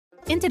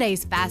In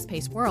today's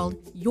fast-paced world,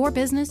 your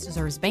business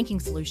deserves banking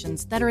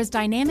solutions that are as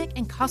dynamic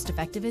and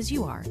cost-effective as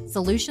you are.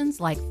 Solutions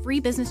like free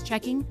business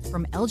checking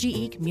from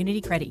LGE Community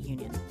Credit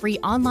Union, free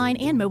online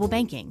and mobile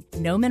banking,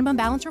 no minimum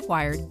balance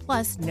required,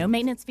 plus no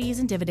maintenance fees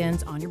and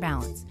dividends on your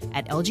balance.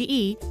 At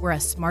LGE, we're a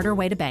smarter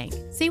way to bank.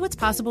 See what's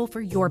possible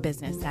for your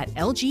business at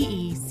lgeccu.org.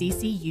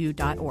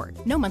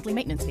 No monthly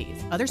maintenance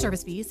fees. Other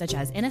service fees such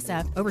as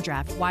NSF,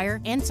 overdraft, wire,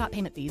 and stop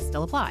payment fees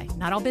still apply.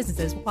 Not all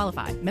businesses will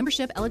qualify.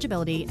 Membership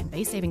eligibility and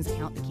base savings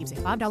account that keeps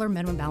a $5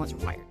 minimum balance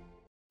required.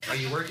 Are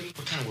you working?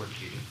 What kind of work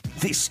do you do?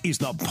 This is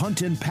the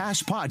Punt and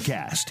Pass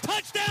Podcast.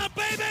 Touchdown,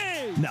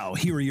 baby! Now,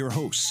 here are your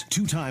hosts,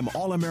 two-time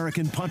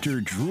All-American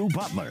punter Drew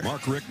Butler.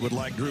 Mark Richt would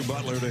like Drew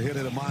Butler to hit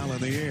it a mile in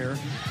the air.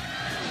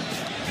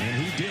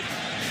 And he did.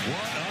 What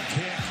a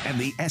kick. And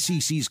the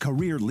SEC's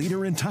career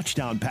leader in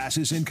touchdown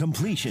passes and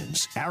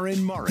completions,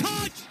 Aaron Murray.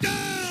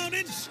 Touchdown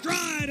in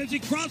stride as he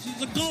crosses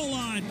the goal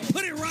line.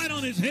 Put it right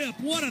on his hip.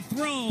 What a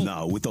throw.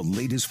 Now, with the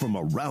latest from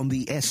around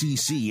the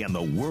SEC and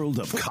the world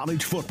of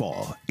college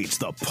football, it's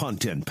the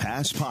Punt and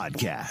Pass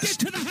Podcast. Get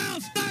to the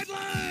house.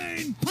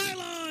 Sideline.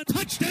 Pylon.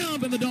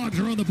 Touchdown. And the Dogs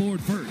are on the board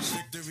first.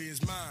 Victory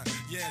is mine.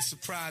 Yeah,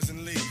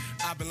 surprisingly,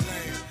 I've been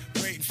lame,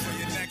 waiting for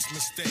your next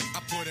mistake. I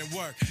put in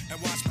work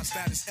and watch my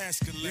status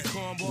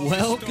escalate.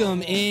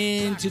 Welcome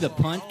into the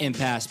Punt and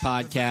Pass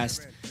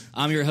Podcast.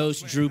 I'm your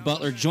host, Drew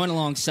Butler, joined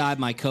alongside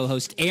my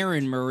co-host,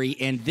 Aaron Murray,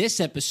 and this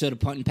episode of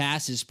Punt and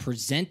Pass is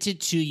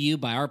presented to you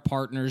by our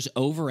partners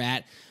over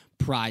at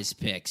Prize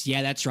Picks.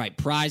 Yeah, that's right.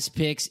 Prize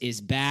Picks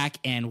is back,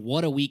 and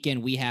what a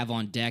weekend we have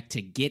on deck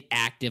to get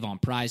active on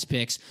Prize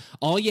Picks.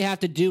 All you have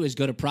to do is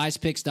go to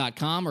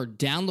prizepicks.com or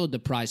download the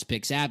Prize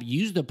Picks app,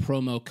 use the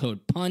promo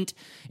code PUNT,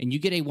 and you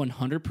get a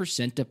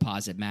 100%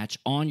 deposit match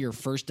on your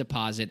first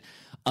deposit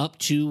up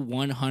to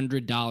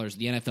 $100.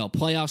 The NFL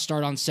playoffs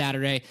start on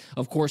Saturday.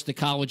 Of course, the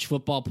college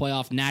football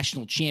playoff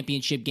national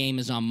championship game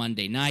is on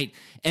Monday night.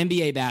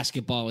 NBA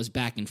basketball is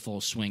back in full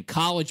swing.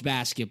 College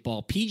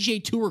basketball,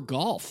 PGA Tour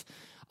golf.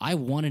 I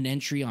won an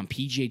entry on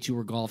PGA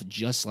Tour Golf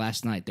just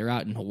last night. They're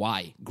out in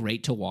Hawaii.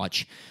 Great to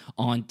watch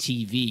on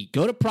TV.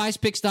 Go to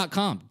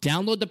prizepicks.com.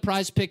 Download the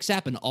Prize Picks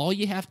app, and all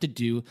you have to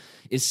do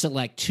is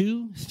select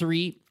 2,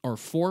 3, or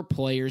 4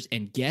 players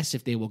and guess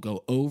if they will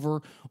go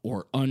over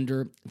or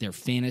under their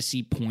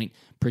fantasy point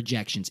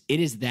projections. It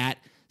is that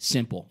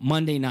simple.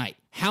 Monday night,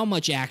 how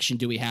much action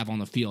do we have on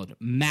the field?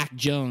 Mac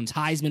Jones,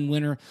 Heisman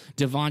winner,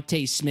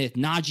 Devontae Smith,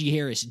 Najee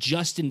Harris,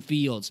 Justin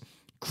Fields,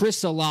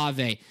 Chris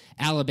Olave.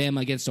 Alabama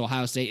against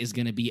Ohio State is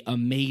going to be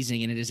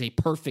amazing, and it is a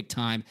perfect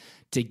time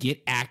to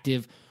get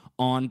active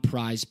on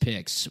Prize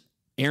Picks.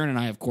 Aaron and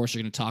I, of course, are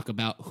going to talk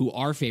about who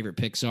our favorite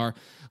picks are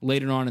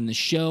later on in the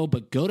show,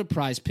 but go to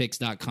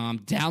prizepicks.com,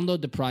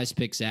 download the Prize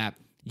Picks app,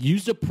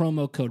 use the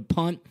promo code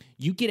PUNT.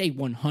 You get a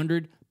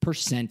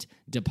 100%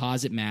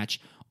 deposit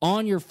match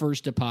on your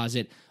first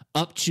deposit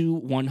up to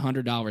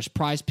 $100.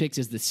 Prize Picks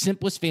is the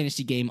simplest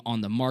fantasy game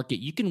on the market.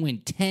 You can win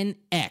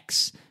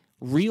 10x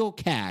real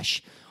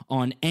cash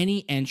on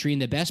any entry,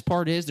 and the best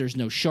part is there's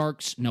no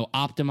sharks, no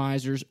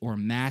optimizers, or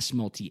mass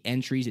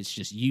multi-entries. It's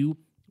just you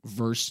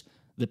versus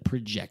the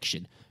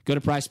projection. Go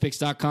to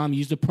prizepicks.com,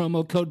 use the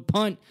promo code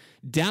PUNT,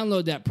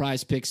 download that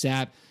Prize Picks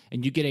app,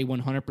 and you get a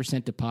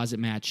 100% deposit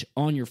match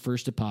on your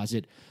first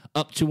deposit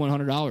up to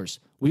 $100.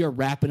 We are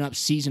wrapping up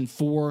Season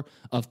 4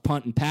 of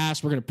Punt and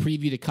Pass. We're going to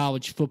preview the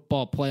college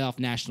football playoff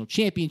national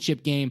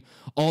championship game,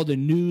 all the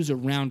news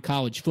around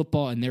college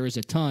football, and there is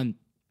a ton.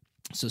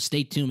 So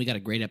stay tuned. We got a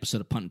great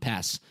episode of Punt and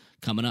Pass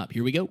coming up.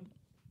 Here we go.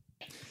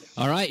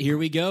 All right, here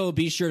we go.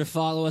 Be sure to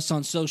follow us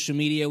on social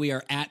media. We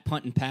are at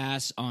Punt and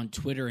Pass on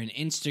Twitter and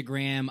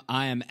Instagram.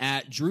 I am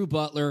at Drew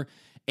Butler.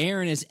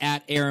 Aaron is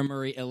at Aaron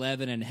Murray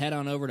 11. And head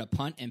on over to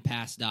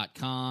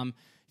puntandpass.com.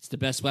 It's the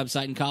best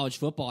website in college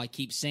football. I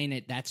keep saying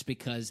it. That's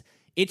because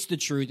it's the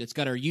truth. It's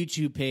got our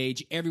YouTube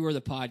page, everywhere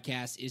the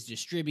podcast is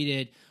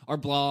distributed, our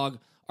blog,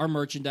 our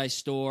merchandise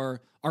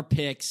store, our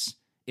picks.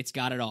 It's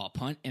got it all.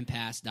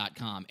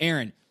 Puntandpass.com.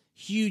 Aaron,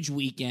 huge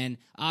weekend.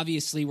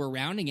 Obviously, we're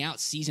rounding out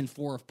Season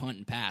 4 of Punt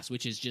and Pass,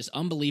 which is just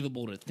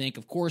unbelievable to think.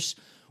 Of course,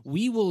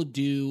 we will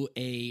do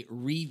a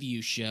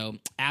review show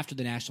after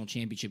the national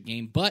championship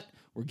game, but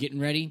we're getting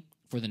ready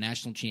for the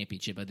national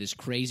championship of this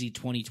crazy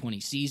 2020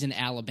 season.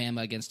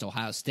 Alabama against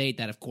Ohio State.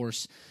 That, of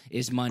course,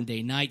 is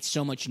Monday night.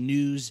 So much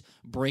news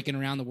breaking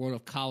around the world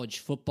of college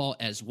football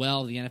as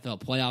well. The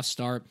NFL playoffs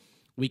start.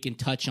 We can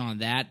touch on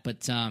that,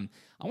 but I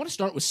want to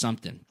start with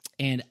something.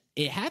 And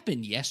it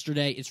happened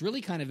yesterday. It's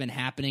really kind of been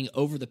happening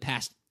over the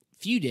past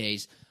few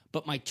days.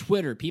 But my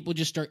Twitter, people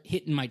just start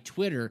hitting my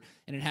Twitter,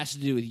 and it has to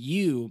do with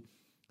you.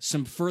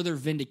 Some further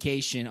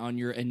vindication on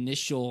your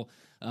initial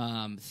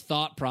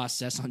thought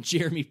process on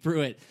Jeremy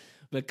Pruitt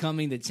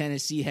becoming the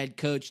Tennessee head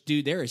coach.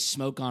 Dude, there is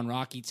smoke on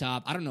Rocky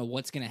Top. I don't know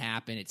what's going to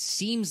happen. It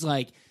seems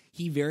like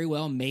he very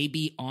well may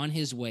be on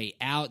his way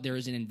out. There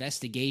is an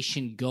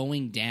investigation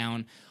going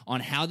down on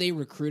how they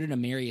recruited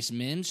Amarius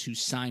Mims, who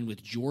signed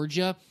with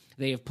Georgia.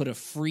 They have put a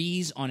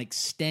freeze on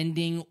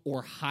extending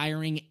or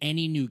hiring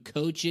any new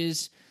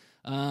coaches.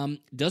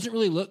 Doesn't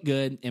really look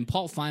good, and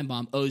Paul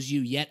Feinbaum owes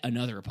you yet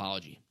another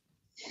apology.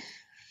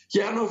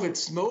 Yeah, I don't know if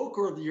it's smoke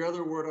or the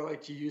other word I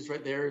like to use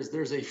right there is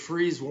there's a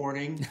freeze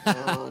warning.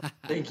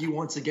 Thank you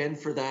once again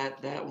for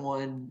that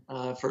one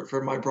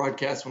for my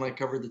broadcast when I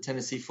covered the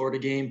Tennessee-Florida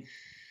game.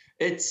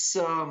 It's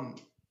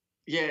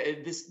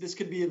this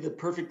could be the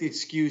perfect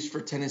excuse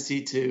for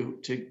Tennessee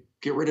to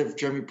get rid of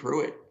Jeremy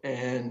Pruitt.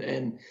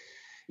 And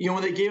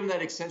when they gave him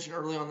that extension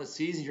early on the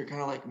season, you're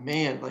kind of like,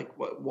 man, like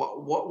what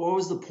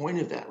was the point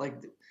of that?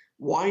 Like,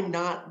 why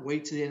not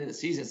wait to the end of the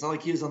season? It's not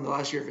like he was on the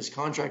last year of his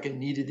contract and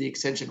needed the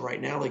extension right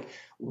now. Like,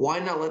 why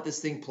not let this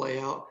thing play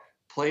out,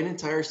 play an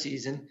entire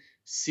season,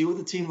 see what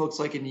the team looks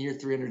like in year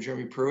 3 under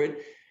Jeremy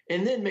Pruitt,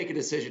 and then make a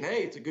decision.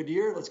 Hey, it's a good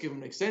year. Let's give him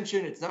an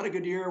extension. It's not a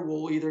good year.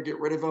 We'll either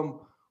get rid of him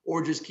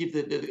or just keep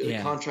the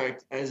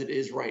contract as it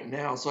is right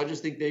now. So I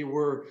just think they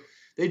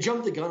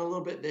jumped the gun a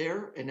little bit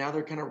there, and now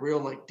they're kind of real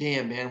like,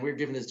 damn, man, we're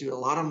giving this dude a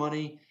lot of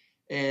money,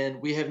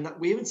 and we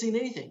haven't seen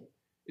anything.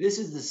 This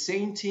is the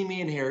same team he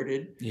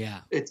inherited.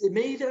 Yeah. It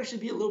may even actually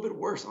be a little bit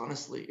worse,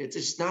 honestly. It's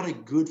just not a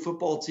good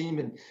football team.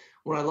 And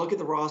when I look at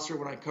the roster,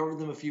 when I covered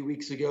them a few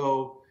weeks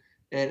ago,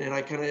 and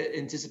I kind of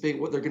anticipate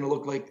what they're going to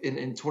look like in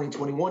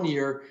 2021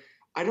 year,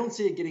 I don't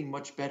see it getting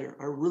much better.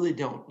 I really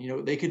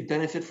don't. They could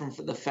benefit from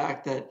the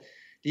fact that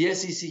the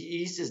SEC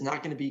East is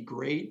not going to be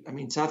great. I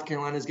mean, South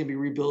Carolina is going to be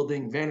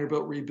rebuilding,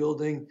 Vanderbilt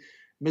rebuilding.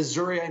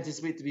 Missouri, I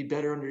anticipate to be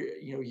better under,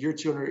 year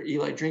 2 under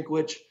Eli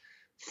Drinkwitz.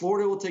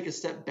 Florida will take a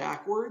step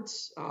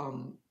backwards.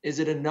 Is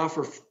it enough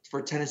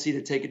for Tennessee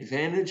to take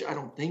advantage? I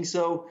don't think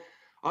so.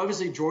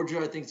 Obviously, Georgia,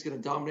 I think, is going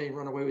to dominate and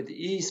run away with the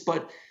East.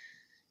 But,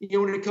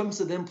 when it comes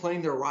to them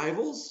playing their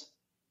rivals,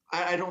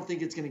 I don't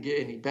think it's going to get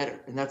any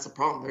better. And that's the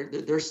problem.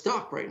 They're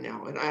stuck right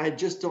now. And I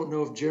just don't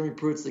know if Jeremy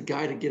Pruitt's the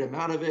guy to get him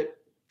out of it.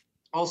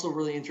 Also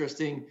really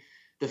interesting,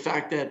 the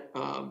fact that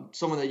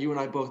someone that you and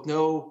I both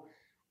know,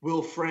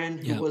 Will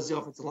Friend, who was the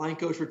offensive line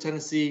coach for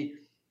Tennessee,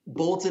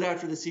 bolted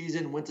after the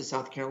season, went to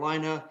South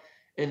Carolina.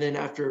 And then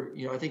after,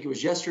 I think it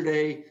was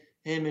yesterday,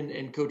 him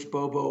and Coach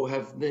Bobo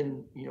have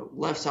then,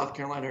 left South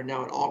Carolina and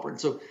now at Auburn.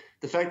 So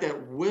the fact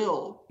that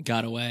Will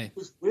got away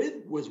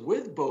was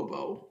with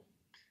Bobo,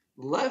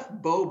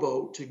 left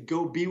Bobo to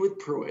go be with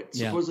Pruitt,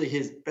 supposedly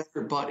his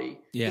better buddy,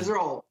 because they're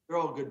all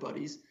good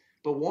buddies,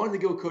 but wanted to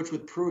go coach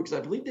with Pruitt because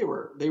I believe they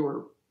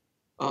were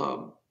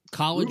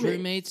college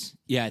roommates.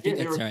 Yeah, I think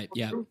that's right.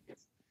 Yeah.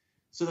 Roommates.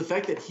 So the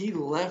fact that he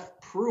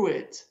left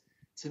Pruitt,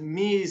 to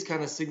me, is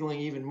kind of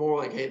signaling even more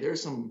like, hey,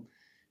 there's some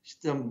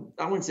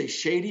I wouldn't say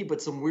shady,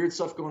 but some weird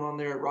stuff going on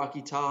there at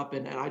Rocky Top.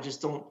 And I just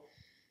don't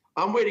 –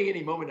 I'm waiting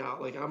any moment now.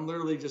 Like, I'm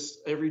literally just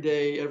every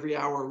day, every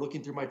hour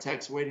looking through my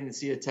text, waiting to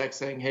see a text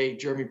saying, hey,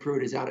 Jeremy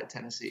Pruitt is out at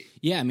Tennessee.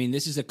 Yeah, I mean,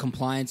 this is a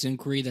compliance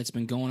inquiry that's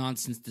been going on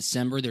since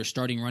December. Their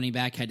starting running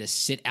back had to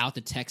sit out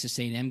the Texas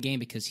A&M game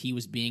because he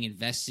was being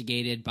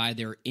investigated by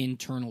their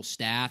internal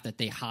staff that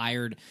they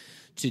hired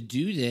to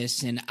do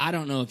this. And I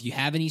don't know if you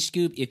have any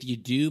scoop. If you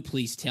do,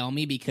 please tell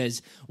me,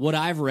 because what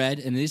I've read,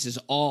 and this is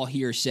all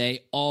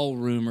hearsay, all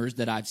rumors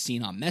that I've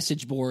seen on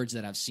message boards,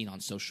 that I've seen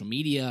on social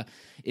media,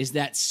 is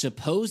that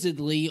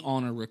supposedly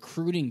on a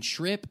recruiting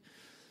trip,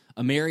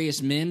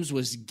 Amarius Mims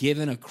was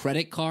given a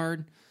credit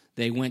card.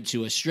 They went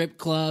to a strip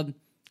club.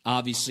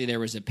 Obviously, there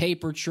was a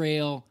paper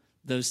trail.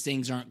 Those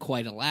things aren't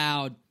quite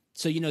allowed.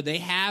 So, they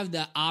have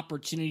the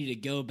opportunity to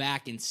go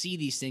back and see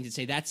these things and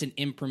say that's an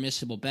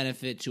impermissible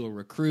benefit to a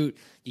recruit.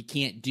 You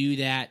can't do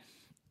that.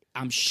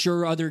 I'm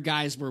sure other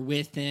guys were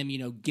with him.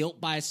 Guilt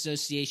by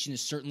association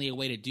is certainly a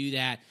way to do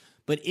that.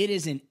 But it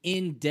is an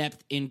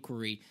in-depth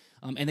inquiry.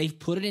 And they've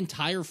put an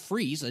entire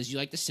freeze, as you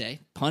like to say,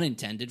 pun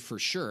intended for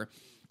sure,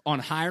 on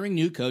hiring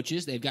new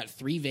coaches. They've got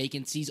 3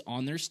 vacancies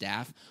on their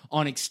staff,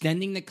 on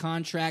extending the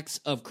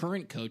contracts of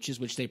current coaches,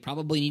 which they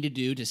probably need to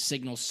do to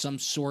signal some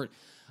sort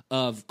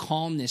of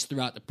calmness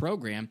throughout the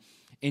program.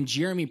 And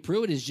Jeremy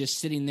Pruitt is just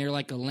sitting there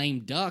like a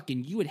lame duck.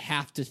 And you would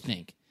have to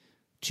think,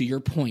 to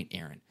your point,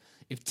 Aaron,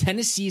 if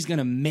Tennessee is going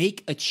to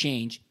make a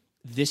change,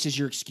 this is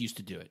your excuse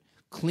to do it.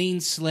 Clean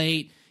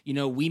slate.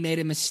 We made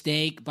a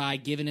mistake by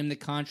giving him the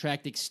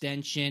contract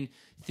extension.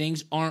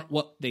 Things aren't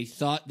what they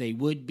thought they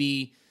would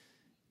be.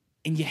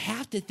 And you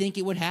have to think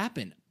it would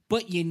happen.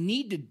 But you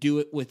need to do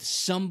it with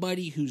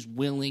somebody who's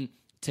willing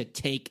to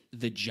take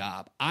the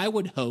job. I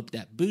would hope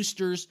that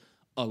boosters,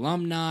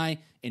 alumni,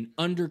 and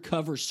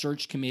undercover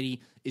search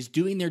committee is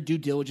doing their due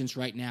diligence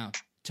right now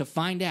to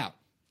find out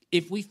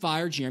if we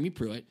fire Jeremy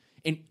Pruitt,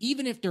 and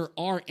even if there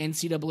are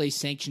NCAA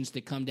sanctions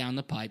that come down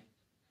the pipe,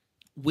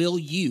 will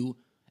you,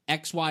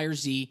 X, Y, or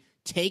Z,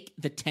 take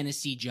the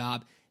Tennessee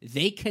job?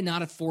 They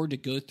cannot afford to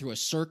go through a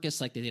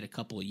circus like they did a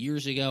couple of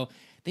years ago.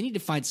 They need to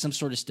find some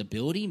sort of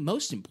stability.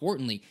 Most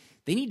importantly,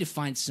 they need to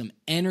find some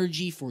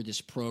energy for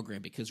this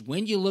program, because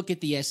when you look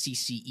at the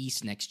SEC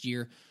East next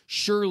year,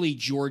 surely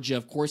Georgia,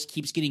 of course,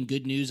 keeps getting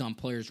good news on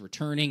players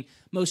returning.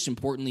 Most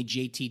importantly,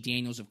 JT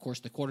Daniels, of course,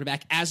 the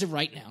quarterback, as of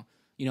right now.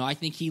 I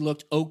think he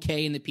looked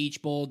okay in the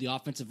Peach Bowl. The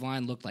offensive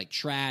line looked like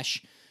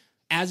trash.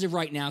 As of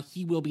right now,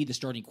 he will be the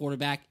starting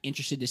quarterback.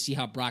 Interested to see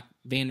how Brock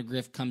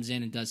Vandagriff comes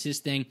in and does his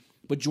thing.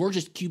 But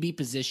Georgia's QB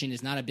position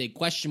is not a big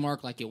question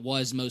mark like it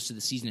was most of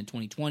the season in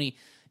 2020.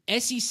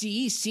 SEC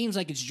East seems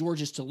like it's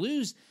Georgia's to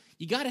lose.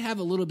 you got to have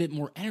a little bit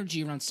more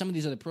energy around some of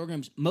these other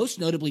programs, most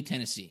notably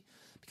Tennessee,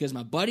 because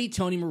my buddy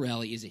Tony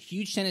Morelli is a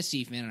huge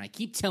Tennessee fan, and I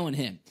keep telling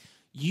him,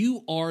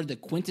 you are the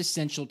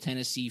quintessential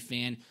Tennessee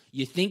fan.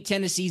 You think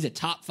Tennessee's a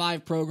top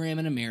 5 program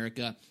in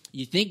America.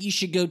 You think you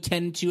should go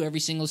 10-2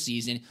 every single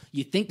season.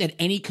 You think that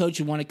any coach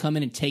would want to come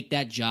in and take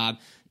that job.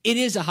 It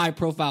is a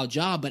high-profile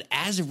job, but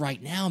as of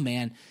right now,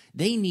 man,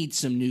 they need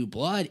some new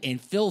blood.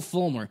 And Phil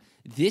Fulmer,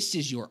 this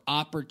is your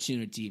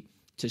opportunity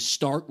to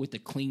start with a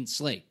clean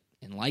slate.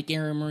 And like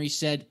Aaron Murray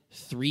said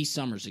 3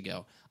 summers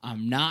ago,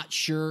 I'm not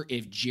sure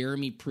if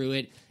Jeremy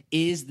Pruitt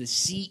is the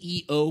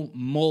CEO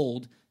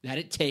mold that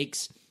it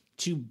takes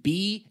to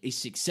be a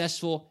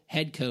successful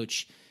head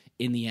coach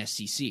in the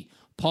SEC.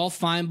 Paul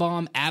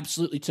Feinbaum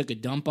absolutely took a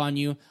dump on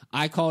you.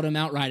 I called him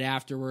out right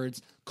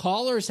afterwards.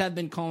 Callers have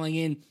been calling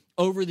in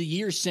over the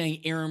years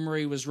saying Aaron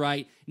Murray was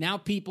right. Now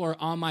people are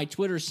on my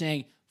Twitter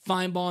saying,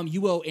 Feinbaum,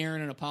 you owe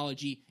Aaron an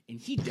apology. And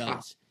he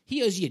does.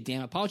 He owes you a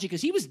damn apology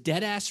because he was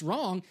dead ass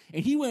wrong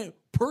and he went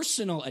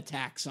personal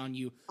attacks on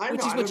you,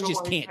 which is what you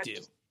just can't do.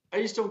 I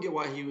just don't get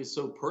why he was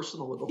so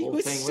personal with the whole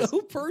thing. He was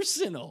so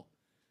personal.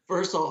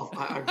 First off,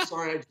 I'm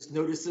sorry I just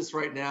noticed this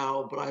right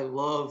now, but I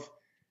love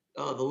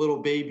the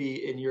little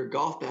baby in your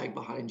golf bag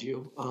behind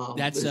you.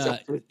 That's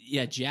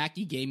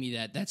Jackie gave me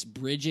that. That's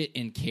Bridget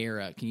and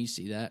Kara. Can you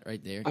see that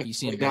right there? Can you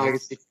see it? I can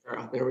see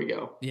Kara. There we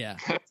go. Yeah.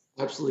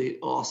 Absolutely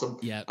awesome.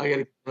 Yeah. I got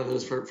to get one of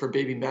those for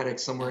baby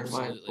Maddox somewhere in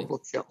my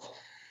bookshelf.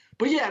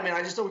 But yeah, man,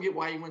 I just don't get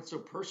why he went so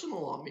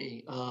personal on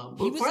me.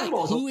 He was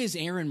like, who is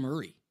Aaron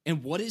Murray?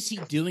 And what is he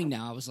doing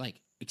now? I was like,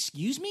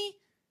 excuse me?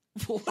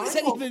 What does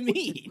that even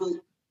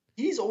mean?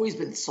 He's always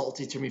been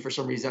salty to me for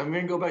some reason. I'm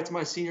going to go back to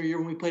my senior year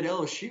when we played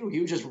LSU. He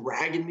was just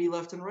ragging me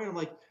left and right. I'm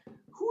like,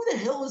 who the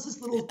hell is this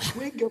little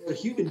twig of a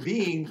human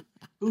being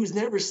who's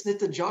never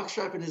sniffed a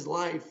jockstrap in his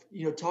life,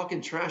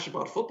 talking trash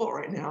about football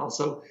right now?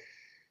 So,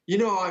 you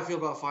know how I feel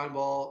about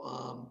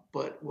Feinball,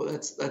 but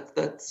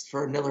that's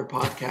for another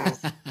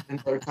podcast,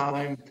 another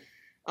time.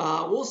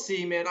 We'll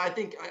see, man. I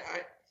think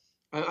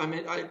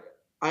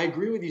I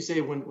agree with you.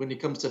 Say when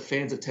it comes to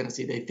fans of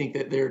Tennessee, they think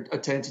that they're a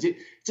Tennessee.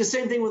 It's the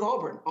same thing with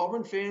Auburn.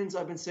 Auburn fans,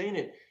 I've been saying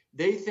it.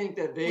 They think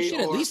that they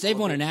at least they've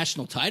won a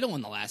national title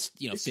in the last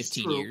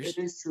 15 years. It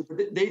is true,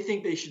 but they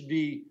think they should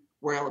be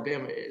where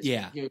Alabama is.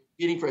 Yeah,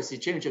 competing for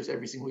SEC championships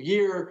every single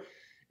year,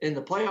 in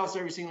the playoffs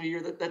every single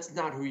year. That's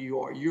not who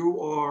you are.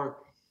 You are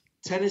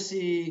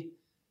Tennessee,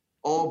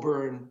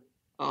 Auburn.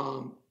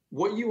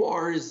 What you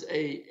are is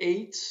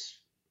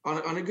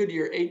on a good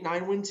year,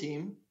 8-9 win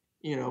team.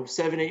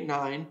 7, 8,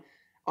 9.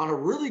 On a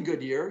really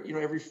good year,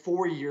 every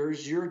 4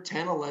 years, you're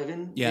 10,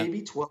 11,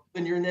 maybe 12,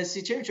 and you're in the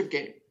SEC championship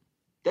game.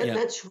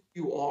 That's who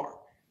you are.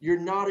 You're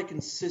not a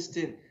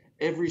consistent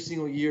every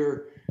single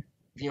year,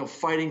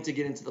 fighting to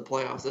get into the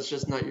playoffs. That's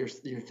just not your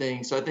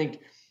thing. So I think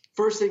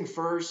first thing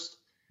first,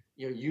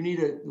 you need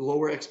to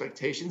lower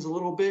expectations a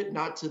little bit,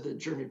 not to the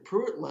Jeremy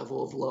Pruitt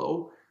level of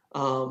low,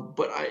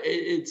 but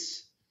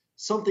it's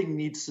something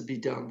needs to be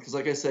done. Because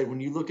like I said, when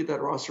you look at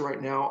that roster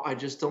right now, I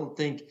don't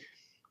think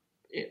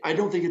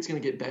it's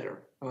going to get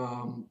better.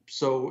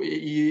 So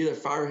you either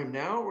fire him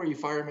now or you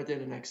fire him at the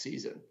end of next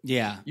season.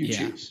 Yeah. You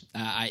choose.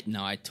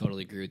 I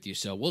totally agree with you.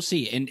 So we'll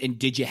see. And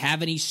did you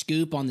have any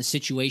scoop on the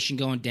situation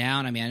going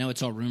down? I mean, I know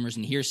it's all rumors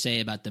and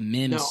hearsay about the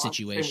Mims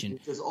situation.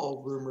 It's just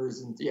all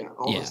rumors and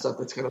all the stuff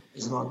that's kind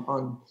of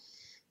on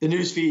the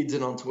news feeds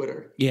and on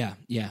Twitter. Yeah.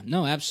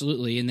 No,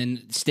 absolutely. And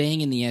then staying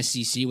in the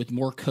SEC with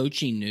more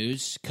coaching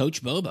news,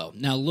 Coach Bobo.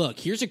 Now, look,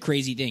 here's a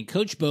crazy thing.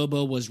 Coach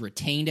Bobo was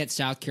retained at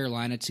South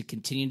Carolina to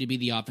continue to be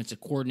the offensive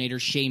coordinator.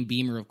 Shane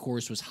Beamer, of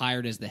course, was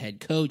hired as the head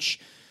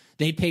coach.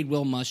 They paid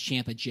Will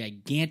Muschamp a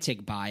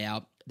gigantic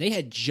buyout. They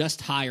had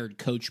just hired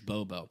Coach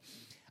Bobo.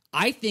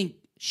 I think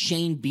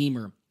Shane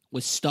Beamer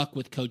was stuck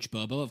with Coach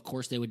Bobo. Of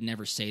course, they would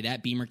never say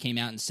that. Beamer came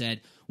out and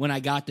said, when I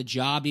got the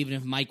job, even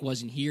if Mike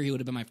wasn't here, he would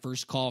have been my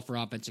first call for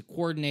offensive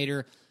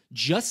coordinator.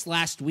 Just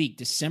last week,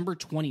 December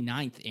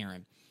 29th,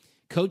 Aaron,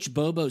 Coach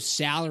Bobo's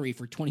salary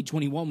for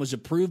 2021 was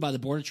approved by the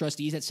Board of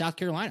Trustees at South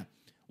Carolina,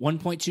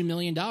 $1.2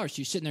 million. So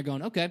you're sitting there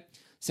going, okay,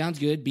 sounds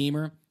good.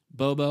 Beamer,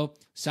 Bobo,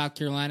 South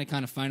Carolina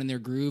kind of finding their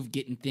groove,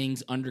 getting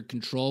things under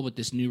control with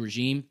this new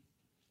regime.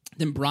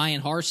 Then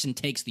Brian Harsin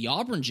takes the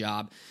Auburn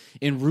job,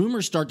 and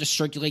rumors start to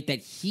circulate that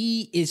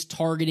he is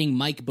targeting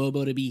Mike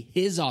Bobo to be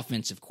his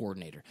offensive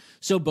coordinator.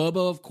 So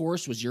Bobo, of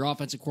course, was your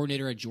offensive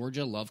coordinator at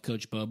Georgia. Love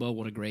Coach Bobo.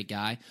 What a great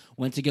guy.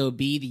 Went to go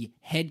be the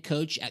head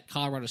coach at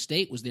Colorado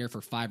State, was there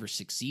for 5 or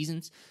 6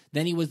 seasons.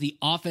 Then he was the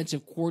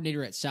offensive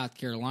coordinator at South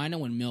Carolina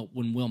when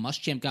Will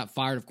Muschamp got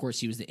fired. Of course,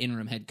 he was the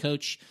interim head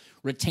coach.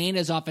 Retained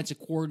as offensive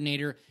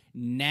coordinator.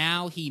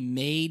 Now he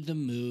made the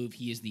move.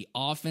 He is the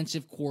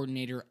offensive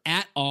coordinator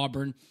at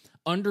Auburn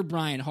under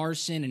Brian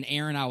Harsin. And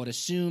Aaron, I would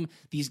assume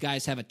these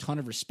guys have a ton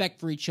of respect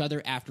for each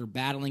other after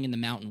battling in the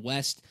Mountain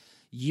West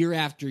year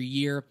after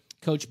year.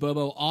 Coach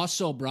Bobo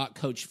also brought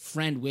Coach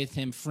Friend with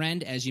him.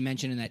 Friend, as you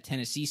mentioned in that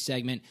Tennessee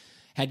segment,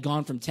 had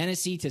gone from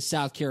Tennessee to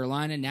South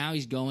Carolina. Now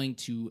he's going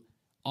to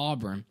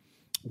Auburn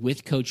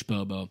with Coach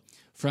Bobo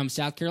from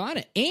South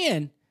Carolina.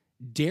 And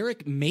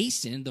Derek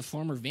Mason, the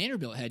former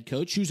Vanderbilt head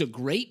coach, who's a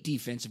great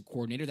defensive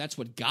coordinator, that's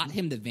what got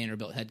him the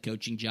Vanderbilt head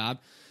coaching job,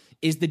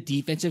 is the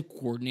defensive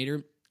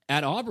coordinator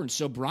at Auburn.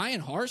 So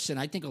Brian Harsin,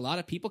 I think a lot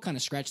of people kind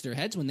of scratched their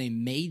heads when they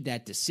made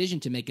that decision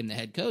to make him the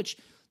head coach.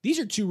 These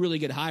are two really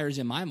good hires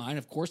in my mind.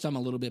 Of course, I'm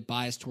a little bit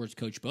biased towards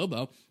Coach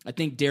Bobo. I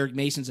think Derek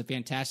Mason's a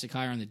fantastic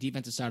hire on the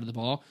defensive side of the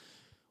ball.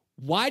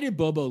 Why did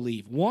Bobo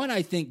leave? One,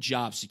 I think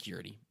job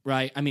security,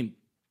 right? I mean,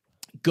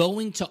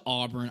 going to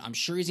Auburn, I'm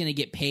sure he's going to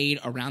get paid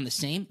around the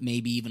same,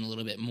 maybe even a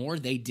little bit more.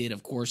 They did,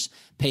 of course,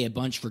 pay a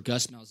bunch for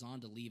Gus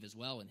Malzahn to leave as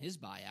well in his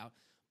buyout.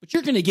 But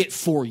you're going to get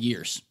 4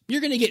 years.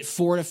 You're going to get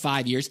 4 to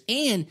 5 years,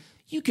 and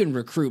you can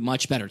recruit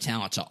much better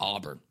talent to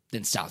Auburn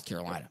than South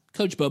Carolina.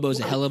 Coach Bobo is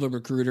a hell of a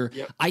recruiter.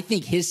 Yep. I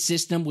think his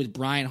system with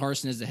Brian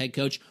Harsin as the head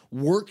coach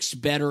works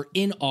better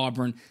in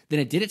Auburn than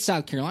it did at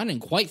South Carolina,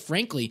 and quite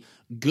frankly,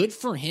 good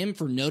for him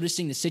for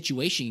noticing the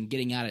situation and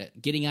getting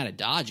out of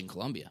Dodge in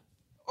Columbia.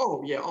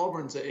 Oh, yeah,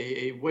 Auburn's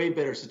a way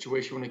better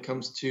situation when it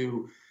comes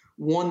to,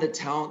 one, the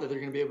talent that they're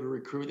going to be able to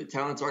recruit. The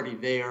talent's already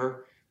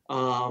there.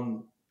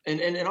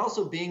 And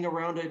also being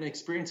around an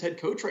experienced head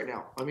coach right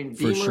now. I mean,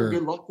 Beamer,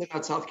 good luck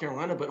at South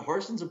Carolina, but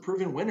Harsin's a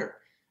proven winner.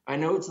 I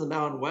know it's in the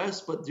Mountain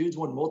West, but dude's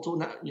won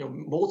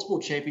multiple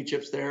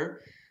championships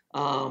there.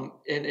 And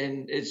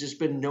it's just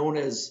been known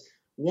as,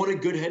 one, a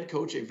good head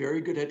coach, a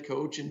very good head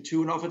coach, and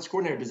two, an offense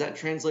coordinator. Does that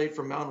translate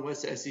from Mountain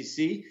West to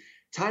SEC?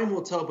 Time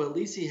will tell, but at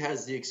least he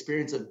has the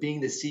experience of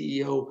being the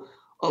CEO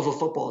of a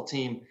football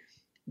team.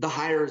 The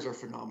hires are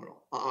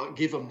phenomenal. I'll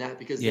give him that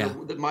because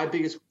my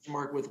biggest question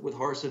mark with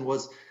Harsin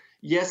was,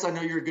 yes, I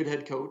know you're a good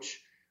head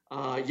coach.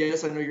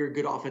 Yes, I know you're a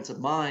good offensive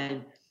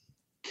mind.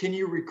 Can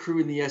you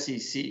recruit in the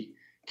SEC?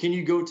 Can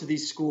you go to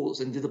these schools?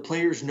 And do the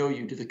players know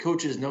you? Do the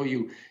coaches know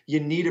you? You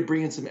need to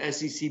bring in some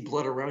SEC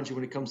blood around you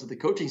when it comes to the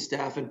coaching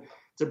staff. And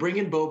to bring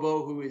in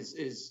Bobo, who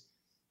is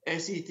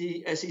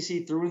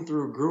SEC through and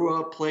through, grew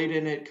up, played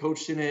in it,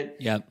 coached in it.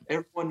 Yep.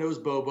 Everyone knows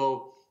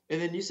Bobo.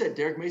 And then you said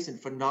Derek Mason,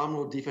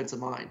 phenomenal defensive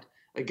mind.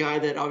 A guy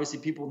that obviously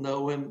people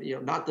know him,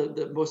 not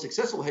the most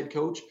successful head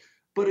coach,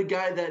 but a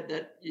guy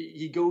that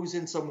he goes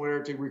in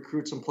somewhere to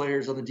recruit some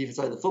players on the defense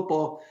side of the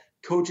football.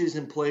 Coaches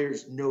and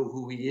players know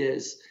who he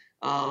is.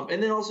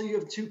 And then also you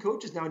have 2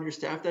 coaches now on your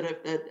staff that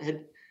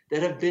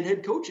have been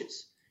head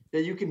coaches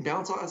that you can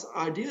bounce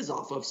ideas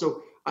off of.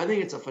 So I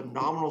think it's a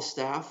phenomenal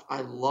staff.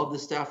 I love the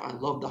staff. I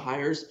love the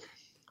hires.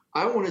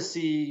 I want to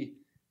see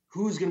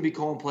who's going to be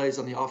calling plays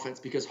on the offense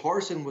because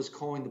Harsin was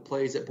calling the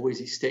plays at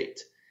Boise State.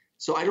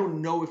 So I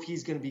don't know if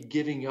he's going to be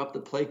giving up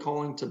the play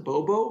calling to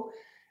Bobo,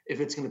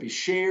 if it's going to be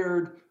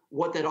shared,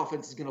 what that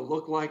offense is going to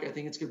look like. I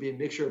think it's going to be a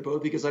mixture of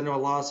both because I know a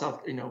lot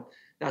of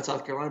not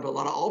South Carolina, but a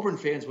lot of Auburn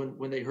fans,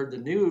 when they heard the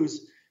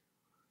news,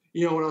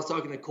 when I was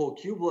talking to Cole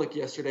Kublik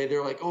yesterday,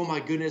 they're like, oh my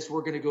goodness,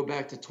 we're going to go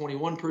back to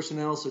 21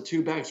 personnel. So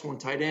 2 backs, 1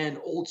 tight end,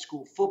 old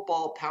school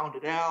football,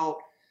 pounded out,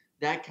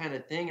 that kind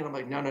of thing. And I'm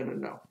like,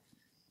 no.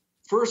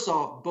 First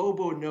off,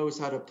 Bobo knows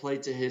how to play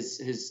to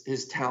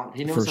his talent.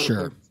 He knows how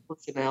to play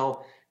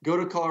personnel, go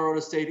to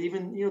Colorado State,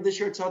 even, this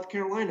year at South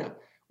Carolina.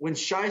 When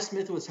Shi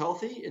Smith was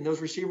healthy and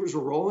those receivers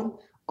were rolling,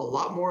 a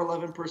lot more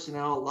 11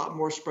 personnel, a lot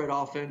more spread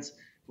offense.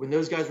 When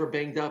those guys were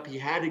banged up, he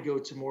had to go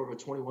to more of a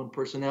 21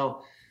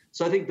 personnel.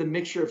 So I think the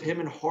mixture of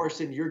him and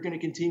Harsin, you're going to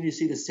continue to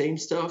see the same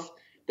stuff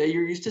that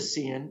you're used to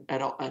seeing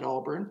at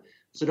Auburn.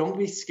 So don't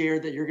be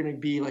scared that you're going to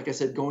be, like I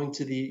said, going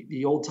to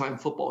the old-time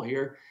football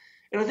here.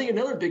 And I think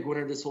another big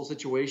winner of this whole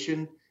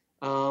situation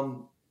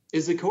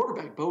is the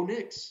quarterback, Bo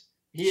Nix.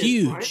 He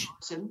is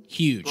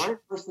Brian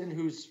Harsin,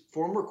 who's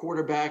former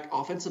quarterback,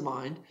 offensive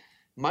mind.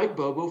 Mike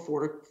Bobo,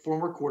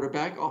 former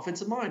quarterback,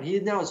 offensive mind. He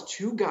now has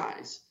 2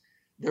 guys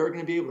that are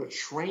going to be able to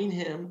train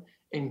him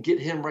and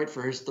get him right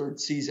for his 3rd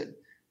season.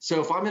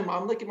 So if I'm him,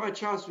 I'm licking my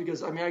chops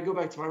because, I go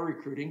back to my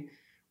recruiting.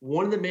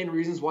 One of the main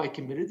reasons why I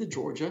committed to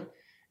Georgia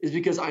is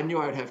because I knew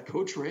I would have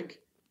Coach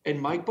Rick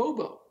and Mike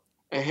Bobo,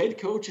 a head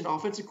coach and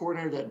offensive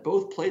coordinator that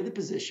both played the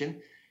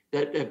position,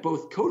 that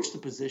both coach the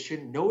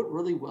position, know it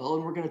really well,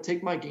 and we're going to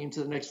take my game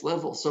to the next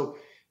level. So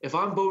if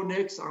I'm Bo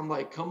Nix, I'm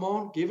like, come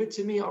on, give it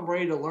to me. I'm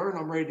ready to learn.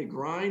 I'm ready to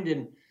grind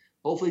and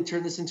hopefully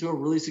turn this into a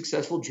really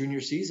successful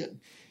junior season.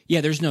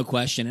 Yeah, there's no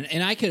question.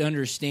 And I could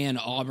understand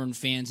Auburn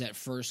fans at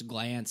first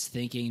glance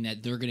thinking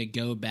that they're going to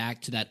go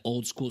back to that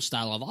old school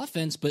style of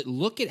offense, but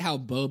look at how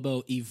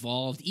Bobo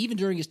evolved even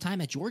during his time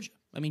at Georgia.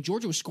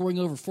 Georgia was scoring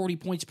over 40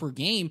 points per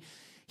game.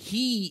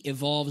 He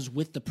evolves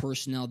with the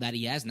personnel that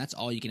he has, and that's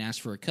all you can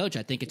ask for a coach.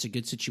 I think it's a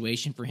good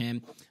situation for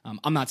him.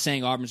 I'm not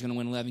saying Auburn's going to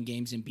win 11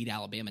 games and beat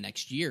Alabama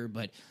next year,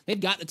 but they've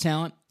got the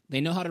talent.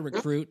 They know how to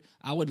recruit.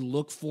 I would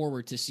look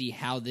forward to see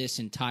how this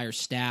entire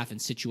staff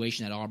and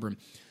situation at Auburn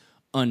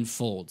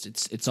unfolds.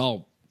 It's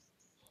all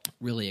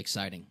really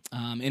exciting.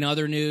 In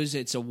other news,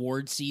 it's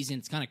award season.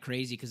 It's kind of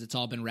crazy because it's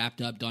all been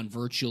wrapped up, done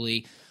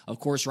virtually. Of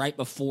course, right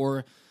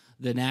before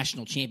the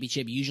national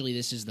championship. Usually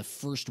this is the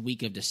first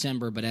week of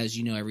December, but as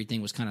you know,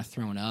 everything was kind of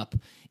thrown up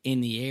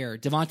in the air.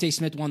 Devontae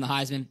Smith won the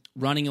Heisman,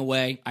 running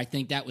away. I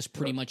think that was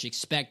pretty much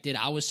expected.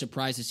 I was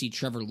surprised to see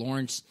Trevor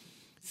Lawrence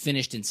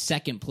finished in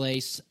 2nd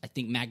place. I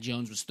think Mac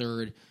Jones was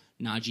 3rd.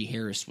 Najee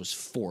Harris was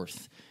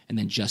 4th, and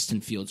then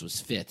Justin Fields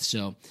was 5th.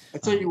 So I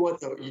tell you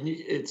what, though,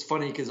 it's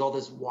funny because all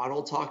this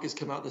Waddle talk has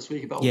come out this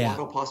week about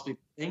Waddle possibly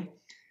playing,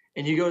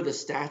 and you go to the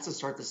stats to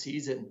start the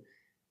season.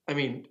 I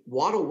mean,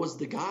 Waddle was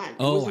the guy. It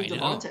wasn't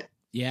Devontae.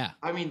 Yeah.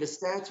 I mean, the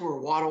stats were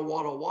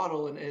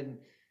Waddle, and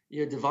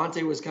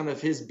Devontae was kind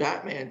of his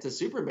Batman to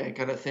Superman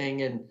kind of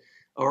thing,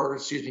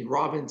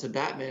 Robin to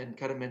Batman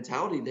kind of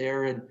mentality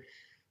there, and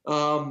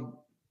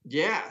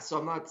so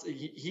I'm not.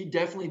 He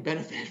definitely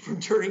benefited from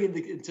turning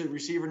into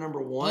receiver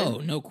number 1. Oh,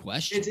 no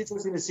question. It's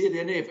interesting to see at the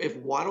end of the day if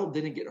Waddle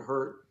didn't get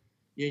hurt.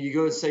 You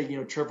go and say,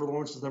 Trevor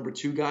Lawrence is number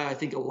 2 guy. I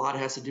think a lot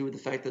has to do with the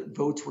fact that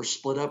votes were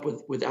split up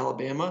with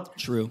Alabama.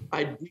 True.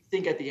 I do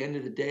think at the end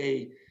of the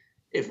day,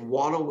 if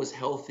Waddle was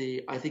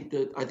healthy, I think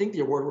the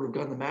award would have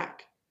gone to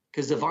Mac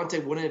because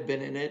Devontae wouldn't have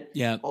been in it.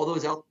 Yeah. All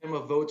those Alabama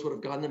votes would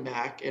have gone to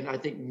Mac, and I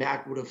think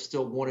Mac would have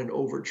still won it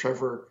over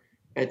Trevor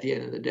at the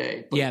end of the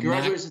day. But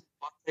congratulations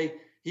to Devontae.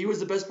 He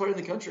was the best player in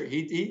the country.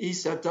 He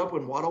stepped up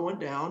when Waddle went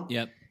down.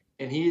 Yep.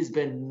 And he has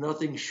been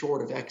nothing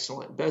short of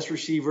excellent. Best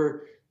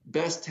receiver,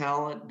 best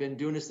talent, been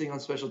doing his thing on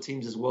special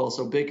teams as well.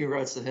 So big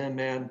congrats to him,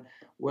 man.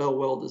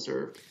 Well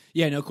deserved.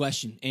 Yeah, no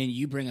question. And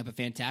you bring up a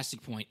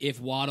fantastic point. If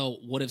Waddle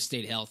would have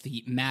stayed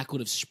healthy, Mac would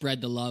have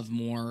spread the love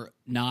more.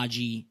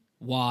 Najee,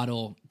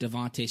 Waddle,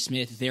 Devontae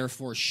Smith,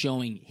 therefore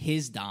showing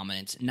his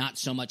dominance, not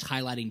so much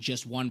highlighting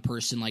just one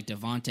person like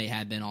Devontae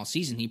had been all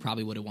season. He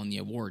probably would have won the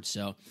award.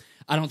 So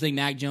I don't think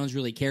Mac Jones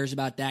really cares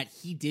about that.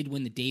 He did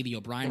win the Davey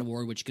O'Brien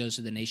Award, which goes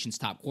to the nation's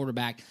top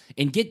quarterback.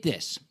 And get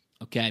this,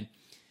 okay?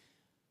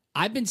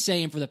 I've been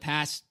saying for the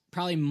past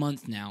probably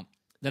month now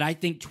that I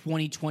think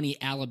 2020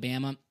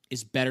 Alabama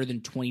is better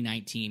than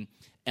 2019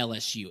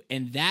 LSU.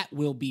 And that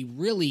will be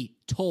really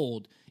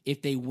told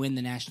if they win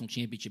the national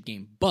championship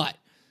game. But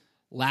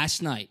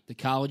last night, the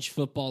College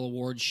Football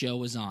Awards show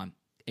was on.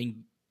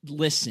 And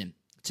listen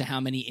to how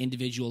many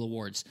individual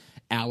awards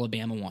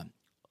Alabama won.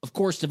 Of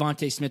course,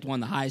 Devontae Smith won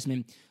the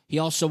Heisman. He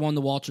also won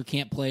the Walter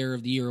Camp Player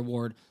of the Year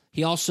award.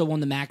 He also won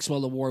the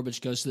Maxwell Award,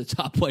 which goes to the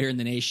top player in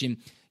the nation.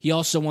 He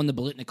also won the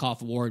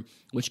Biletnikoff Award,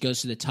 which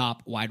goes to the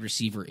top wide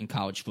receiver in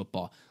college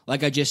football.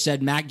 Like I just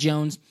said, Mac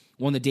Jones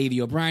won the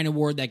Davey O'Brien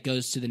Award. That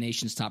goes to the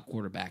nation's top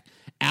quarterback.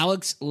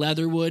 Alex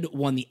Leatherwood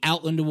won the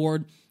Outland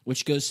Award,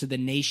 which goes to the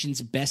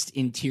nation's best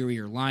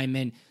interior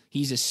lineman.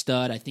 He's a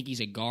stud. I think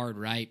he's a guard,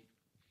 right?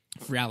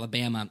 For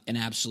Alabama, an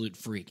absolute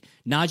freak.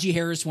 Najee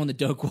Harris won the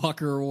Doak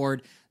Walker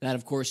Award. That,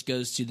 of course,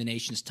 goes to the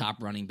nation's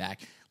top running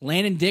back.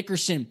 Landon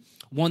Dickerson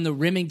won the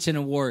Remington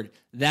Award.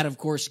 That, of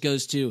course,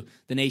 goes to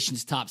the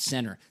nation's top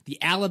center. The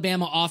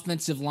Alabama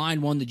offensive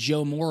line won the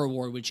Joe Moore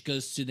Award, which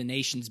goes to the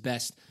nation's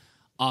best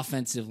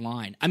offensive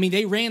line. I mean,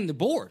 they ran the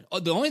board.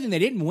 The only thing they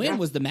didn't win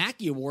was the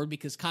Mackey Award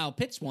because Kyle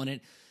Pitts won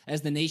it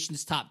as the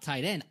nation's top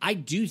tight end. I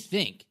do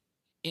think,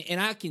 and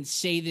I can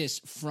say this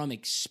from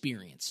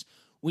experience,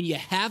 when you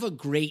have a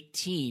great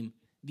team,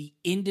 the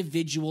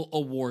individual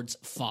awards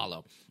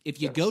follow.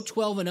 If you go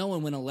 12-0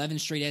 and win 11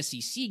 straight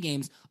SEC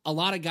games, a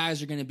lot of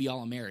guys are going to be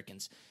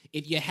All-Americans.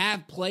 If you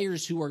have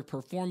players who are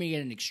performing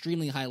at an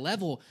extremely high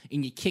level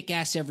and you kick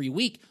ass every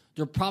week,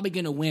 they're probably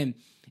going to win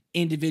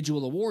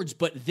individual awards.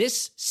 But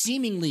this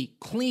seemingly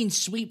clean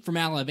sweep from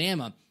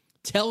Alabama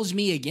tells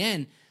me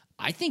again,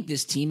 I think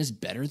this team is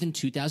better than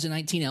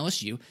 2019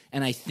 LSU,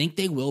 and I think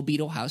they will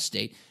beat Ohio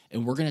State.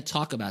 And we're going to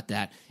talk about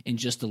that in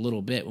just a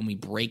little bit when we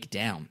break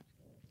down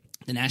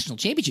the national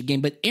championship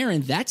game. But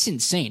Aaron, that's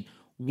insane.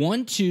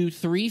 1, 2,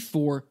 3,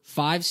 4,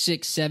 5,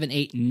 6, 7,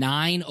 8,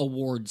 9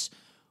 awards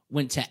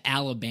went to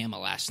Alabama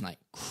last night.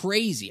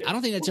 Crazy. I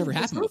don't think that's ever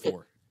happened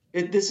before.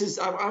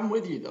 I'm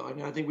with you, though. I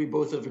mean, I think we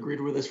both have agreed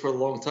with this for a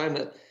long time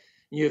that,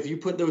 if you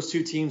put those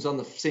two teams on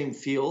the same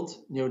field,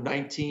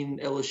 19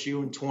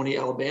 LSU and 20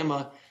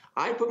 Alabama,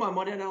 I'd put my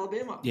money on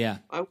Alabama. Yeah.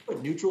 I would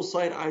put neutral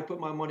site. I'd put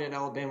my money on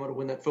Alabama to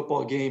win that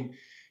football game.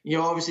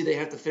 Obviously they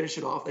have to finish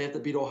it off. They have to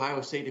beat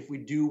Ohio State if we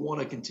do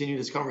want to continue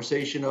this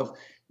conversation of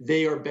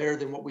they are better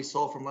than what we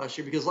saw from last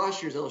year, because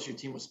last year's LSU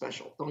team was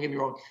special. Don't get me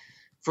wrong.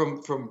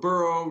 From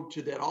Burrow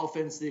to that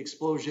offense, the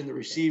explosion, the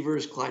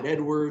receivers, Clyde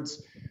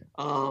Edwards.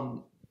 That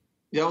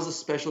was a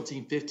special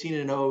team,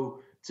 15-0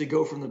 to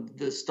go from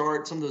the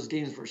start. Some of those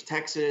games versus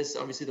Texas,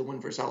 obviously the win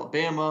versus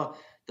Alabama,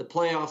 the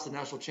playoffs, the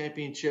national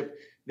championship.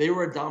 They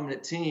were a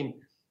dominant team.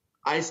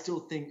 I still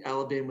think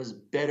Alabama's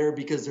better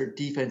because their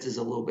defense is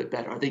a little bit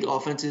better. I think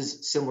offense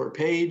is similar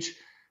page.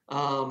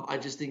 I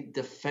just think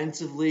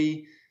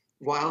defensively,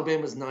 while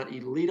Alabama's not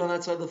elite on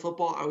that side of the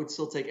football, I would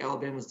still take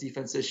Alabama's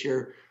defense this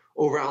year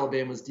over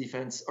LSU's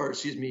defense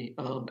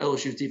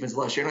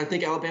last year. And I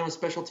think Alabama's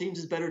special teams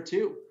is better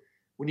too.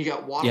 When you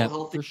got Waddle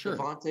healthy,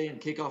 Devontae, and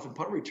kickoff and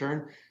punt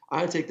return,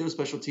 I would take those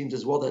special teams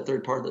as well. That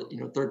third part of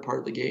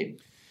the game.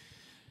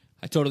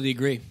 I totally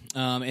agree.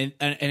 And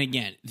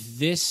again,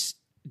 this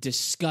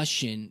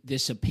discussion,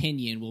 this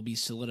opinion will be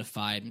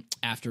solidified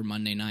after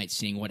Monday night,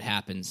 seeing what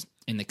happens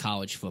in the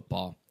college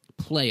football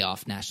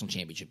playoff national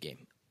championship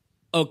game.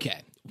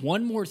 Okay.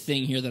 One more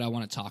thing here that I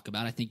want to talk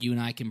about. I think you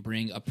and I can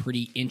bring a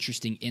pretty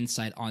interesting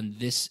insight on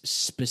this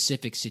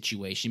specific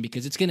situation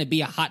because it's going to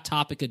be a hot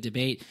topic of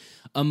debate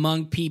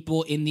among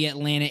people in the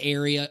Atlanta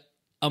area,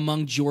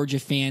 among Georgia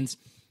fans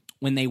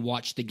when they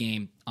watch the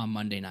game on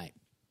Monday night.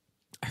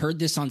 I heard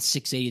this on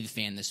 680 The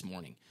Fan this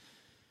morning.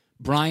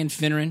 Brian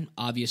Finneran,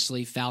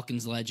 obviously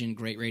Falcons legend,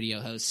 great radio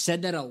host,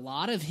 said that a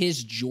lot of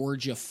his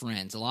Georgia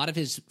friends, a lot of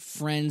his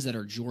friends that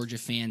are Georgia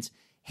fans,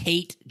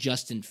 hate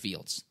Justin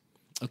Fields.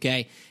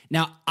 Okay?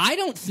 Now, I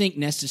don't think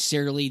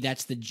necessarily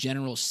that's the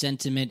general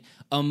sentiment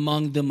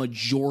among the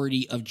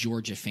majority of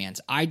Georgia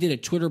fans. I did a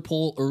Twitter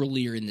poll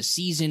earlier in the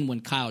season when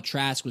Kyle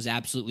Trask was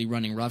absolutely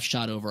running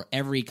roughshod over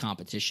every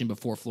competition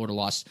before Florida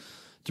lost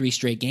 3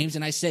 straight games,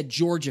 and I said,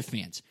 Georgia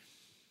fans,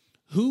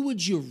 who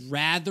would you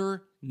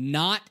rather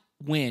not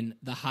win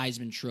the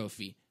Heisman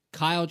Trophy,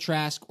 Kyle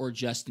Trask or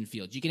Justin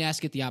Fields? You can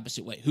ask it the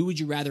opposite way. Who would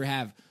you rather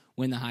have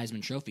win the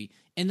Heisman Trophy?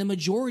 And the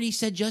majority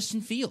said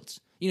Justin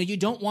Fields. You know, you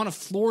don't want a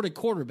Florida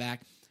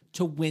quarterback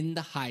to win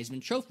the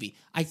Heisman Trophy.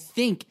 I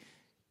think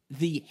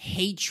the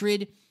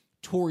hatred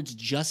towards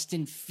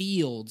Justin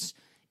Fields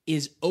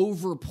is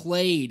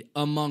overplayed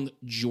among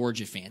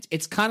Georgia fans.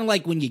 It's kind of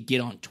like when you get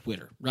on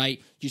Twitter,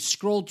 right? You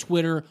scroll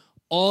Twitter,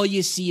 all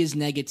you see is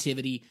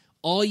negativity.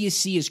 All you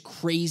see is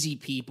crazy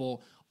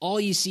people.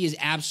 All you see is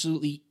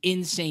absolutely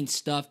insane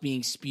stuff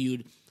being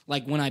spewed.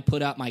 Like when I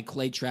put out my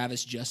Clay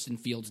Travis, Justin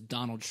Fields,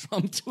 Donald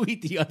Trump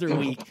tweet the other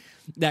week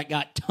that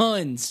got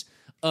tons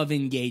of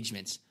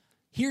engagements.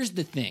 Here's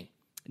the thing.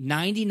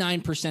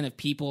 99% of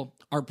people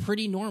are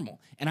pretty normal.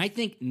 And I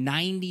think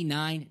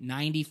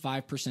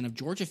 95% of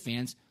Georgia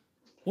fans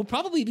will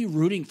probably be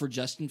rooting for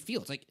Justin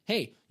Fields. Like,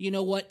 hey, you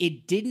know what?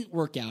 It didn't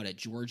work out at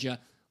Georgia.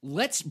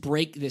 Let's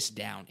break this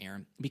down,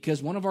 Aaron,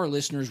 because one of our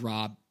listeners,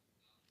 Rob,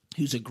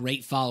 who's a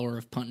great follower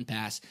of Punt and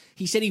Pass,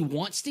 he said he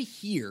wants to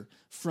hear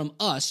from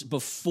us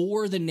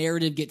before the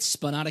narrative gets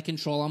spun out of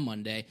control on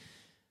Monday.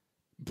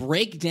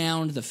 Break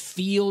down the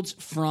Fields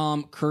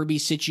from Kirby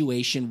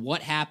situation,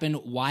 what happened,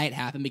 why it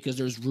happened, because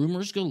there's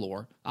rumors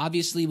galore.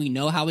 Obviously, we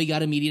know how he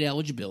got immediate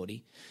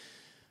eligibility.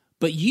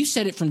 But you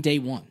said it from day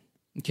one,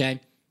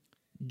 okay?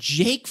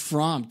 Jake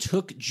Fromm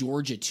took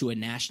Georgia to a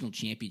national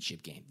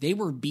championship game. They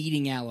were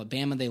beating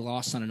Alabama. They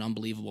lost on an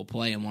unbelievable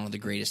play in one of the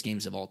greatest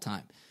games of all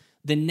time.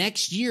 The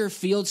next year,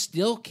 Fields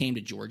still came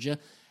to Georgia.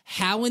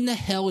 How in the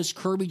hell is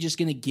Kirby just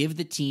going to give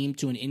the team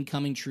to an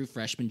incoming true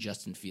freshman,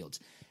 Justin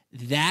Fields?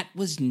 That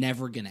was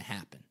never going to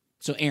happen.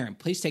 So, Aaron,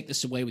 please take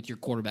this away with your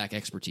quarterback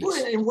expertise.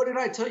 Well, and what did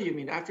I tell you? I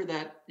mean, after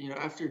that,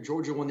 after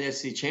Georgia won the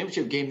SEC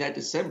championship game that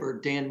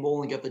December, Dan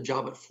Mullen got the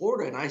job at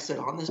Florida, and I said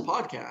on this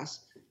podcast,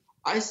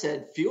 I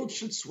said Fields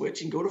should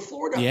switch and go to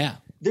Florida. Yeah.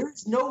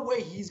 There's no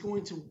way he's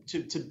going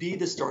to be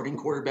the starting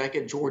quarterback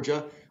at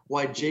Georgia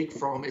while Jake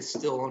Fromm is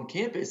still on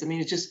campus. I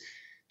mean, it's just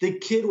the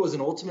kid was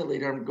an ultimate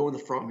leader. I'm going to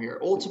Fromm here.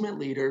 Ultimate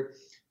leader,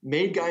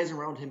 made guys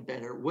around him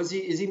better. Is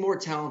he more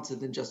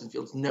talented than Justin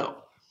Fields? No.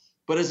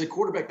 But as a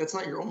quarterback, that's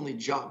not your only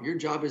job. Your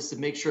job is to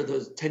make sure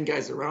those 10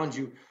 guys around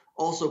you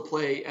also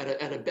play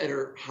at a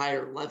better,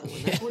 higher level.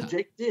 And that's what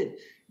Jake did.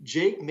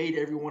 Jake made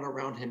everyone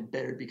around him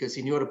better because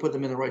he knew how to put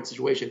them in the right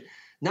situation.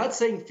 Not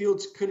saying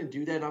Fields couldn't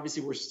do that. And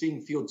obviously, we're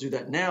seeing Fields do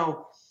that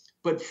now.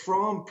 But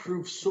Fromm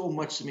proved so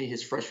much to me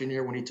his freshman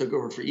year when he took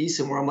over for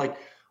Eason, where I'm like,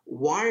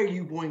 why are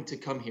you going to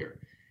come here?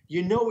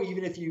 You know,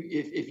 even if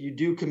you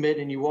do commit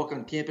and you walk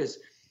on campus,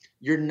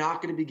 you're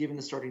not going to be given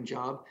the starting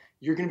job.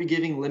 You're going to be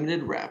giving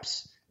limited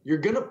reps. You're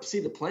going to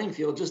see the playing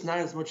field, just not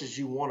as much as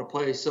you want to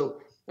play.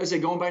 So, like I say,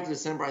 going back to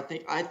December,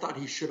 I thought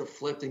he should have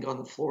flipped and gone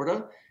to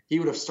Florida. He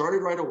would have started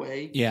right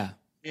away. Yeah.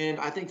 And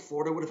I think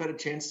Florida would have had a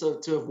chance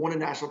to have won a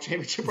national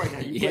championship right now.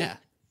 You yeah. put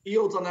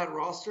Fields on that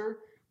roster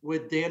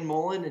with Dan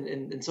Mullen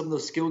and some of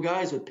those skill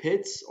guys with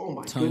Pitts. Oh,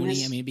 my Tony,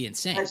 goodness. I mean, it'd be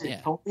insane.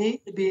 Yeah.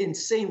 Tony, it'd be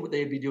insane what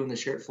they'd be doing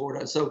this year at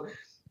Florida. So,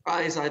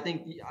 I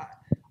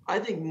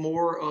think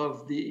more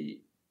of the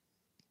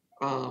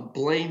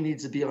blame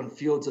needs to be on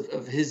Fields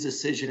of his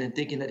decision and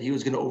thinking that he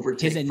was going to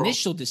overtake his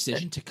initial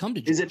decision to come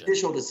to Georgia. His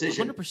initial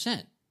decision.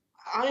 100%.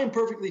 I am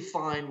perfectly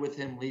fine with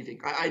him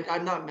leaving.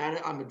 I'm not mad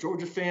at. I'm a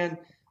Georgia fan.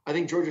 I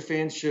think Georgia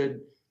fans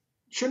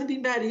shouldn't be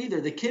mad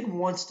either. The kid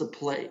wants to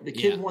play. The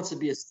kid wants to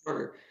be a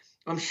starter.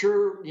 I'm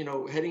sure,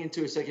 heading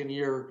into a second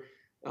year,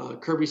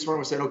 Kirby Smart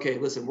was saying, okay,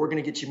 listen, we're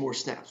going to get you more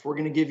snaps. We're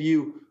going to give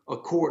you a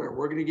quarter.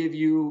 We're going to give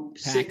you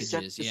Packages,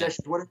 6, 7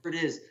 sessions, whatever it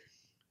is.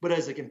 But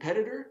as a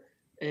competitor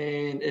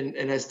and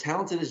as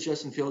talented as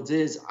Justin Fields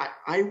is,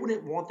 I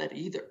wouldn't want that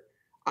either.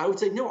 I would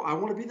say, no, I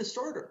want to be the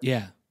starter.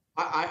 Yeah.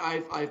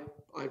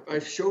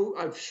 I've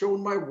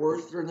shown my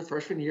worth during the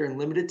freshman year in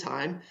limited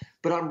time,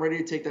 but I'm ready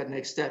to take that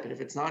next step. And if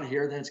it's not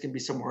here, then it's going to be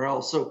somewhere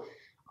else. So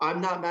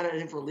I'm not mad at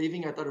him for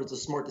leaving. I thought it was a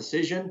smart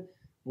decision.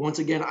 Once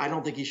again, I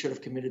don't think he should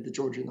have committed to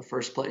Georgia in the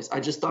first place. I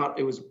just thought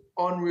it was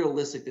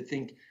unrealistic to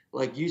think,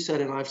 like you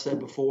said and I've said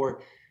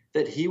before,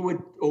 that he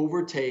would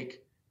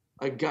overtake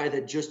a guy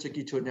that just took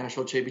you to a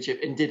national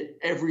championship and did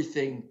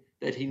everything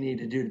that he needed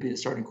to do to be the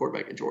starting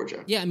quarterback at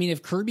Georgia. Yeah, I mean,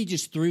 if Kirby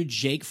just threw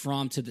Jake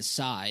Fromm to the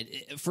side,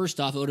 first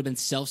off, it would have been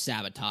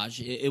self-sabotage.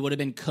 It would have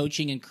been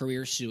coaching and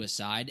career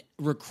suicide.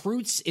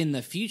 Recruits in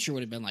the future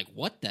would have been like,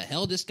 what the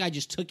hell? This guy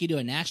just took you to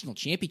a national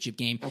championship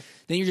game.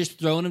 Then you're just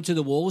throwing him to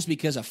the Wolves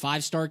because a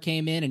 5-star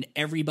came in and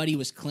everybody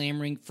was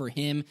clamoring for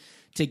him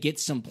to get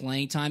some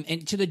playing time.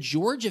 And to the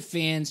Georgia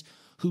fans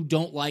who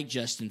don't like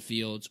Justin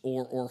Fields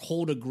or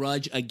hold a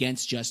grudge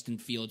against Justin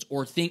Fields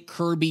or think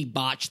Kirby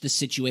botched the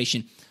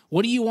situation,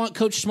 what do you want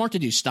Coach Smart to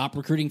do? Stop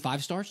recruiting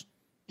 5-stars?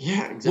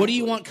 Yeah, exactly. What do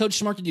you want Coach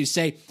Smart to do?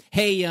 Say,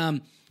 hey,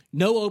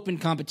 no open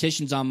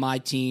competitions on my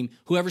team.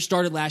 Whoever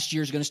started last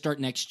year is going to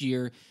start next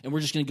year, and we're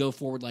just going to go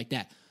forward like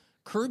that.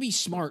 Kirby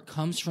Smart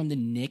comes from the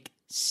Nick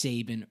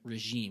Saban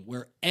regime,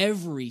 where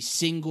every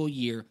single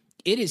year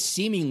it is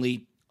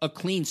seemingly a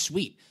clean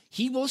sweep.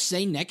 He will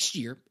say next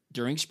year,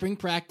 during spring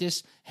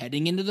practice,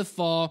 heading into the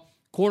fall,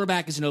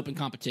 quarterback is an open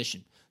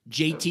competition.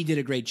 JT did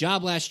a great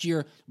job last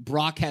year.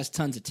 Brock has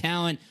tons of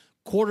talent.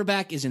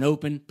 Quarterback is an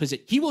open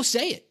position. He will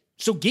say it.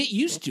 So get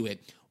used to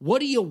it. What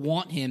do you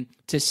want him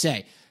to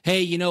say?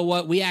 Hey, you know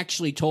what? We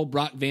actually told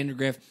Brock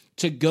Vandagriff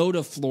to go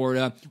to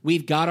Florida.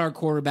 We've got our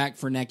quarterback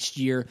for next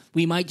year.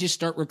 We might just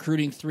start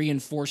recruiting 3- and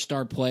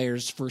 4-star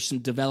players for some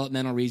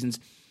developmental reasons.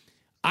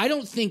 I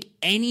don't think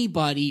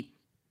anybody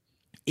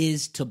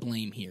is to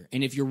blame here.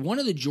 And if you're one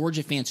of the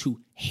Georgia fans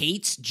who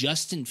hates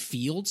Justin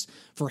Fields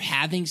for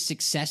having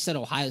success at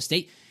Ohio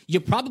State, you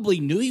probably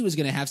knew he was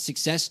going to have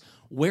success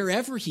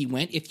wherever he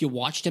went if you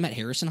watched him at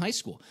Harrison High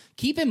School.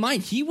 Keep in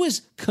mind, he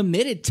was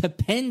committed to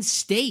Penn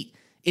State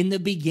in the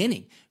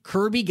beginning.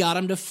 Kirby got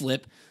him to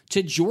flip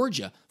to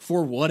Georgia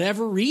for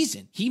whatever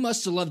reason. He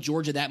must have loved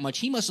Georgia that much.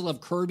 He must have loved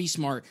Kirby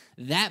Smart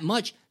that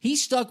much. He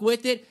stuck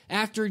with it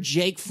after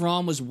Jake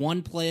Fromm was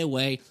one play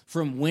away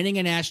from winning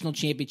a national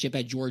championship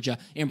at Georgia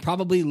and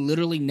probably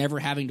literally never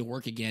having to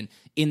work again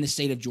in the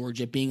state of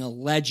Georgia, being a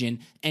legend,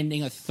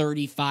 ending a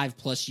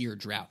 35-plus year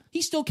drought.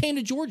 He still came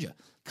to Georgia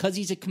because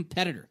he's a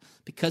competitor,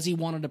 because he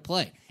wanted to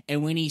play.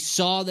 And when he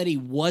saw that he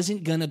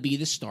wasn't going to be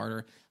the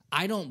starter,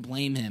 I don't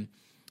blame him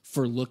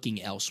for looking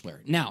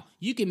elsewhere. Now,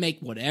 you can make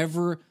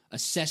whatever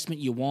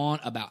assessment you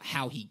want about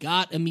how he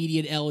got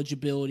immediate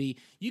eligibility.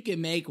 You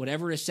can make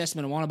whatever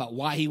assessment you want about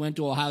why he went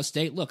to Ohio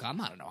State. Look, I'm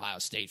not an Ohio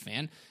State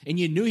fan, and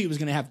you knew he was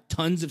going to have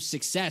tons of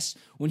success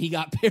when he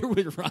got paired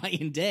with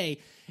Ryan Day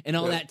and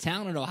all that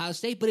talent at Ohio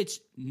State, but it's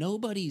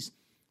nobody's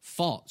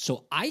fault.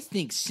 So I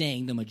think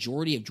saying the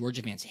majority of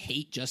Georgia fans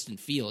hate Justin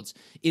Fields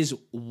is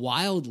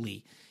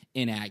wildly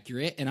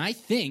inaccurate, and I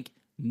think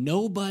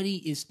nobody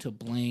is to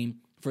blame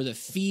for the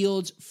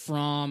Fields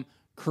from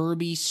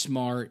Kirby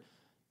Smart,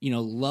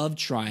 love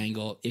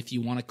triangle, if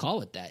you want to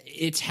call it that.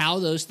 It's how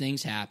those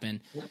things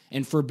happen.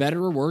 And for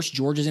better or worse,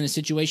 Georgia's in a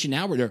situation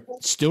now where they're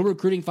still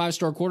recruiting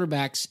 5-star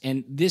quarterbacks,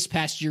 and this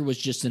past year was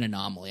just an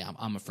anomaly,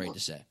 I'm afraid to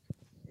say.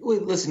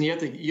 Well, listen, you have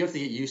to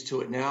get used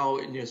to it now,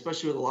 and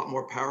especially with a lot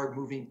more power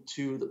moving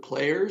to the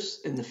players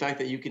and the fact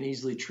that you can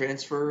easily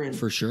transfer and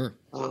for sure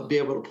be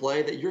able to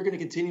play, that you're going to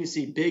continue to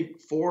see big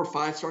 4- or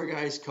 5-star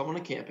guys come on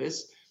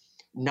campus,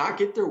 not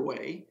get their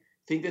way,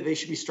 think that they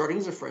should be starting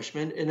as a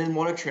freshman, and then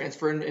want to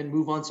transfer and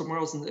move on somewhere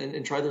else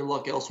and try their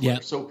luck elsewhere.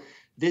 Yep. So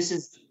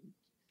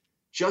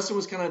Justin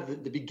was kind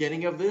of the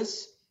beginning of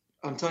this.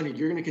 I'm telling you,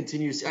 you're going to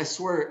continue to see. I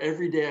swear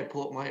every day I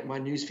pull up my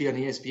news feed on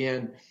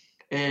ESPN,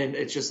 and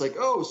it's just like,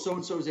 oh,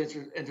 so-and-so's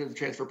entered the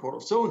transfer portal.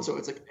 So-and-so.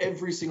 It's like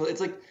every single –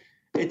 it's like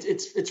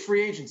it's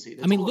free agency.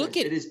 That's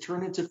it is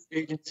turned into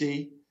free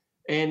agency,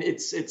 and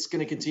it's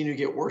going to continue to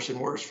get worse and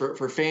worse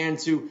for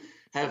fans who –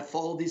 have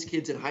followed these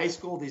kids in high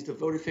school, these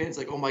devoted fans,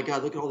 like, oh my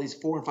God, look at all these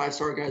 4- and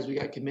 5-star guys we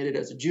got committed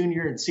as a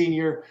junior and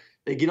senior.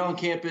 They get on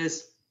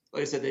campus.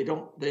 Like I said, they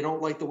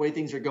don't like the way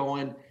things are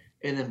going.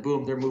 And then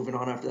boom, they're moving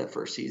on after that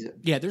first season.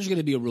 Yeah, there's going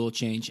to be a rule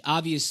change.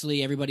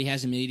 Obviously, everybody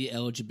has immediate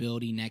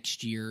eligibility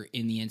next year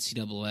in the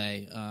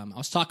NCAA. I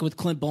was talking with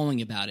Clint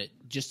Bowling about it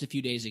just a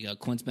few days ago.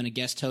 Clint's been a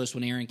guest host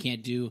when Aaron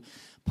can't do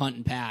punt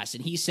and pass.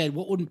 And he said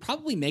what would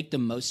probably make the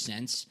most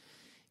sense,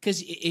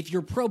 because if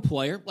you're a pro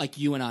player like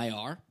you and I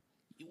are,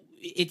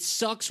 it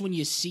sucks when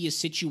you see a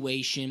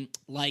situation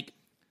like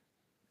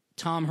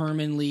Tom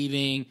Herman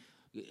leaving,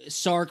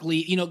 Sark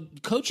leaving.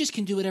 Coaches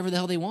can do whatever the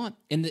hell they want,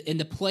 and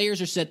the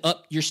players are said,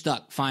 you're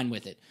stuck. Fine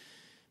with it.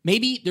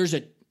 Maybe there's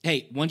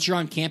once you're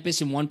on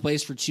campus in one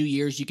place for 2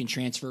 years, you can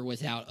transfer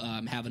without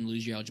having to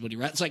lose your eligibility.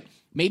 Right? It's like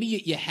maybe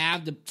you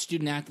have the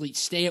student athlete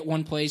stay at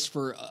one place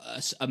for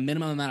a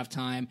minimum amount of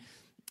time,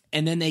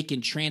 and then they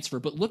can transfer.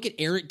 But look at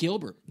Eric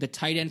Gilbert, the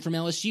tight end from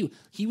LSU.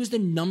 He was the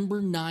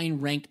number 9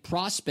 ranked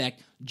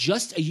prospect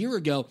just a year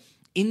ago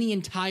in the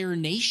entire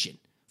nation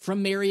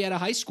from Marietta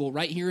High School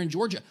right here in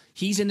Georgia.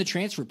 He's in the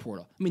transfer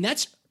portal. I mean,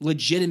 that's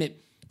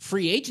legitimate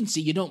free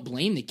agency. You don't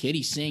blame the kid.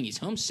 He's saying he's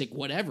homesick,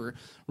 whatever.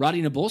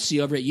 Roddy Nabulsi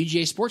over at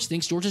UGA Sports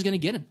thinks Georgia's going to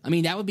get him. I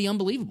mean, that would be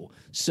unbelievable.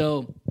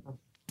 So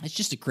it's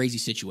just a crazy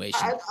situation.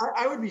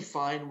 I would be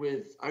fine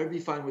with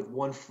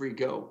one free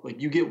go.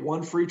 Like, you get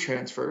one free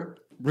transfer.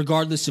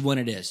 Regardless of when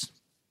it is.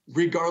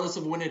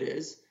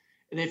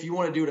 And if you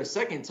want to do it a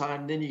second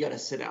time, then you got to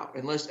sit out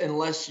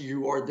unless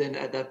you are then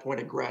at that point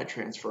a grad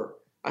transfer.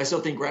 I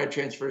still think grad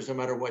transfers, no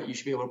matter what, you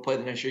should be able to play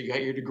the next year. You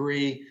got your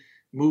degree,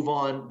 move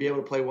on, be able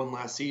to play one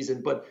last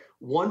season. But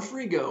one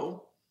free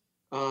go,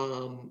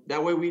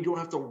 that way we don't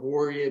have to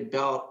worry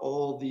about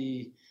all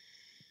the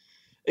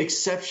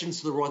exceptions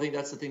to the rule. I think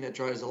that's the thing that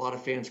drives a lot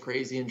of fans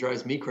crazy and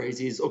drives me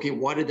crazy is, okay,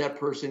 why did that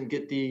person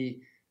get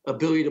the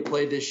ability to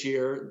play this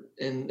year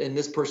and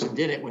this person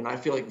didn't, when I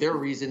feel like their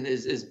reason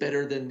is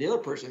better than the other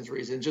person's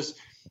reason? Just,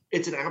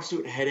 it's an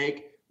absolute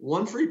headache.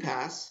 One free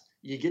pass,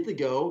 you get to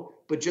go,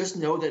 but just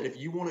know that if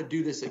you want to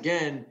do this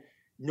again,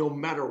 no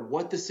matter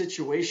what the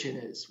situation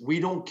is, we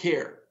don't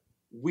care.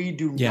 We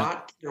do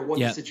not care what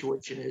the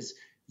situation is.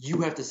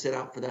 You have to sit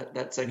out for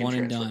that second one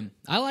transfer. and done.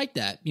 I like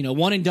that.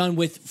 One and done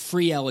with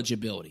free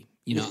eligibility.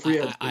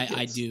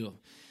 I do.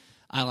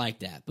 I like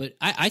that. But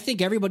I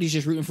think everybody's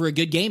just rooting for a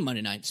good game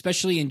Monday night,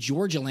 especially in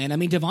Georgia land. I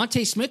mean,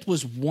 DeVonta Smith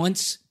was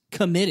once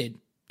committed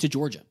to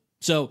Georgia.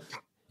 So,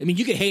 I mean,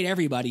 you could hate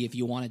everybody if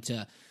you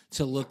wanted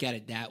to look at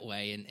it that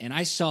way. And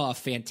I saw a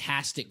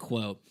fantastic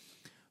quote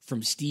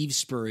from Steve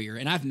Spurrier,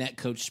 and I've met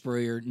Coach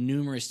Spurrier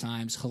numerous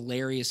times.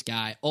 Hilarious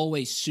guy,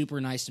 always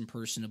super nice and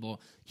personable.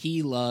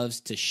 He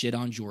loves to shit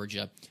on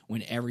Georgia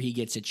whenever he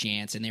gets a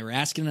chance. And they were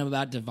asking him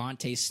about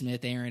DeVonta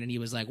Smith, Aaron, and he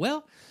was like,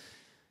 well,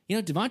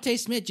 DeVonta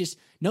Smith, just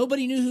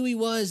nobody knew who he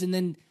was. And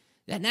then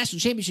that national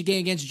championship game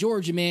against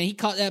Georgia, man, he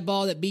caught that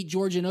ball that beat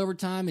Georgia in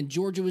overtime, and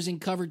Georgia was in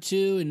cover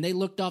 2, and they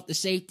looked off the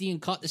safety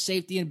and caught the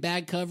safety in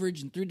bad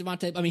coverage and threw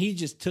DeVonta. I mean, he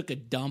just took a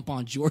dump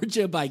on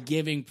Georgia by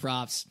giving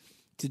props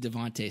to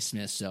DeVonta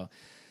Smith. So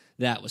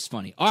that was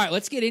funny. All right,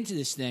 let's get into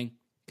this thing.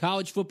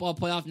 College football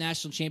playoff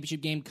national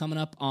championship game coming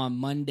up on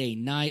Monday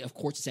night. Of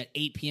course, it's at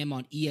 8 p.m.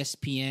 on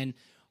ESPN.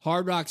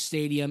 Hard Rock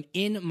Stadium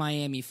in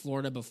Miami,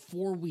 Florida.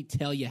 Before we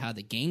tell you how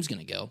the game's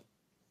going to go,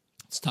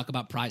 let's talk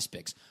about Prize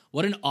Picks.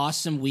 What an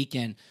awesome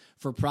weekend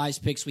for Prize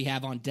Picks we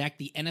have on deck.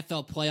 The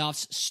NFL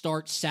playoffs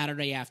start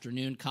Saturday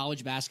afternoon.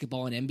 College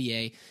basketball and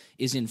NBA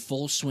is in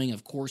full swing,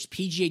 of course.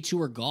 PGA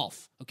Tour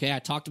golf. Okay, I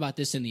talked about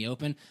this in the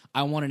open.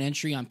 I won an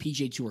entry on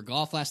PGA Tour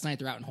golf last night.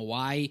 They're out in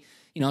Hawaii,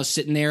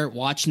 sitting there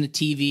watching the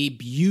TV.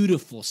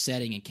 Beautiful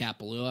setting in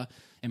Kapalua.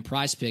 And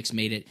Prize Picks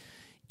made it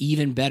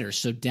even better.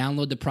 So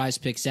download the Prize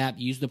Picks app.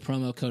 Use the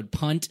promo code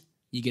PUNT.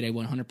 You get a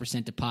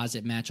 100%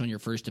 deposit match on your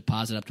first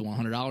deposit up to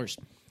 $100.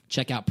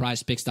 Check out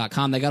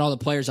prizepicks.com. They got all the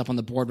players up on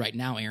the board right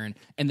now, Aaron,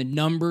 and the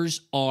numbers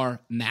are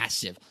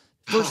massive.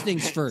 First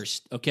things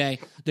first, okay?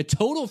 The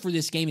total for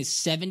this game is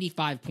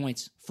 75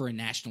 points for a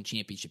national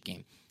championship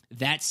game.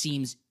 That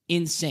seems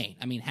insane.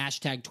 I mean,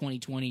 hashtag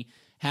 2020,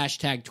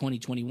 hashtag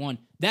 2021.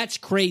 That's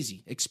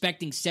crazy,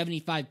 expecting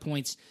 75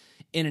 points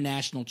in a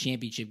national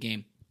championship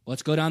game.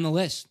 Let's go down the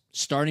list,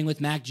 starting with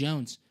Mac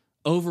Jones.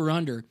 Over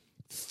under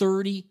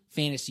 30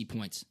 fantasy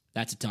points.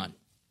 That's a ton.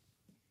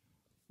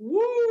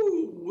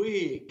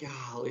 Woo-wee,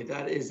 golly,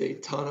 that is a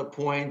ton of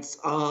points.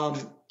 I'm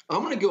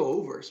going to go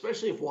over,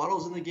 especially if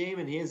Waddle's in the game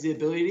and he has the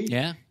ability.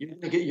 Yeah, you're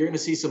going to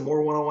see some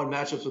more one-on-one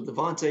matchups with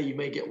DeVonta. You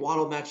may get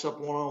Waddle matched up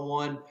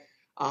one-on-one.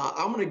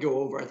 I'm going to go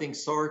over. I think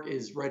Sark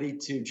is ready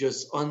to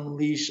just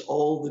unleash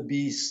all the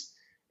beasts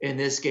in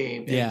this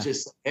game and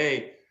just,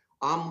 hey,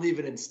 I'm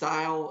leaving in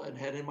style and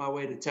heading my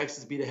way to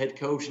Texas to be the head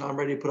coach, and I'm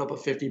ready to put up a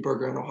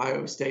 50-burger on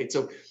Ohio State.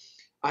 So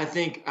I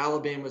think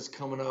Alabama's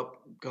coming up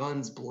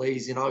guns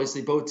blazing.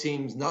 Obviously, both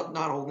teams not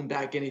holding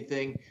back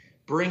anything.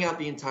 Bring out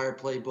the entire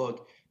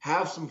playbook.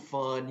 Have some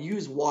fun.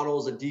 Use Waddle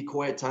as a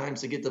decoy at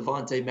times to get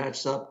DeVonta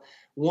matched up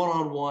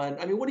one-on-one.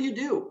 I mean, what do you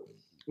do?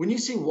 When you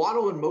see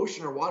Waddle in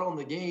motion or Waddle in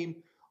the game,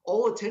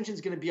 all attention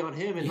is going to be on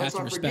him. And let's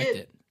not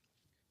forget,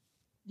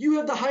 you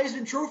have the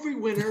Heisman Trophy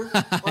winner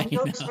on the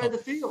other side of the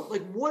field.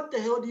 Like, what the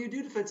hell do you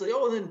do defensively?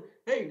 Oh, and then,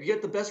 hey, you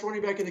get the best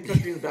running back in the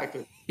country in the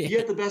backfield. You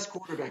get the best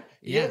quarterback.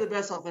 You get the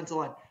best offensive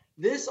line.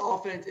 This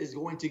offense is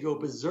going to go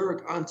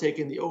berserk. I'm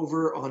taking the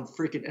over on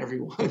freaking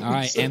everyone. All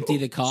right, empty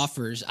the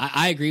coffers.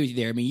 I agree with you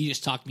there. I mean, you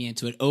just talked me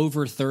into it.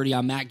 Over 30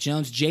 on Mac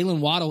Jones. Jalen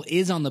Waddle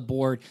is on the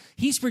board.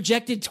 He's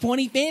projected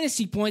 20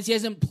 fantasy points. He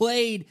hasn't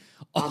played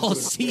all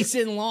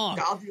season long.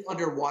 I'll be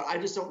under Waddle. I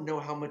just don't know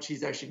how much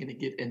he's actually going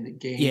to get in the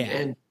game. Yeah.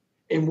 And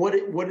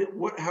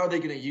how are they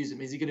going to use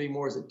him? Is he going to be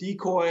more as a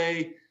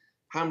decoy?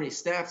 How many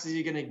snaps is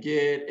he going to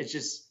get?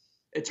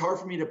 It's hard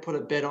for me to put a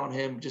bet on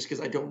him just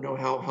because I don't know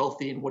how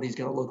healthy and what he's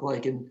going to look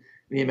like and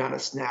the amount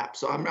of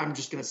snaps. So I'm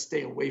just going to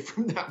stay away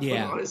from that one,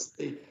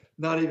 honestly.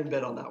 Not even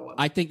bet on that one.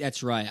 I think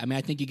that's right. I mean,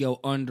 I think you go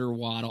under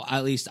Waddle.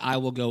 At least I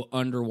will go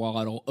under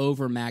Waddle,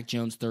 over Mac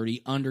Jones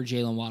 30, under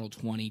Jalen Waddle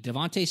 20.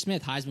 DeVonta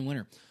Smith, Heisman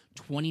winner,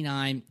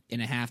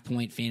 29.5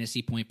 point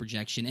fantasy point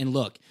projection. And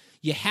look,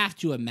 you have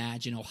to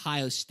imagine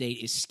Ohio State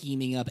is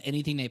scheming up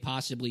anything they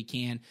possibly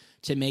can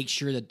to make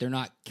sure that they're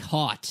not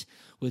caught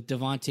with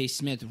DeVonta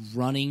Smith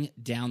running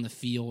down the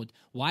field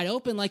wide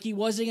open like he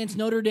was against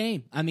Notre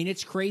Dame. I mean,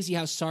 it's crazy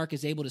how Sark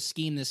is able to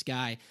scheme this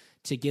guy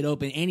to get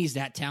open, and he's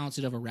that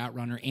talented of a route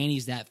runner, and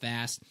he's that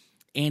fast,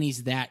 and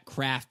he's that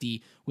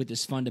crafty with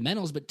his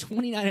fundamentals. But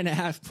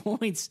 29.5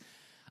 points,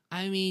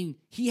 I mean,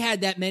 he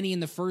had that many in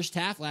the first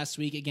half last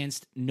week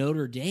against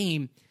Notre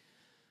Dame.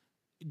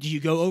 Do you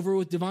go over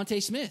with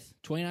Devontae Smith,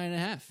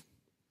 29.5?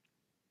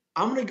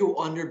 I'm going to go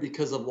under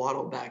because of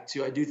Waddle back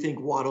too. I do think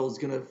Waddle is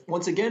going to,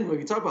 once again, we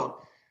can talk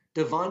about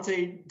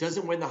Devontae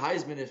doesn't win the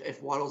Heisman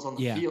if Waddle's on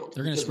the field.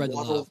 They're going to spread the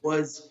love.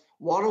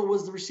 Waddle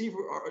was the receiver,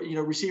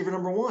 receiver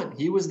number one.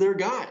 He was their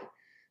guy.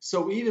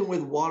 So even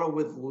with Waddle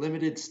with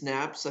limited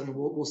snaps, I mean,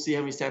 we'll see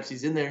how many snaps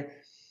he's in there,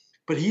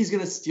 but he's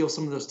going to steal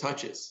some of those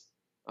touches.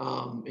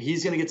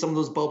 He's going to get some of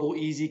those bubble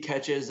easy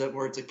catches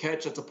where it's a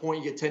catch, that's a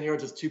point, you get 10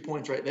 yards, that's 2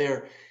 points right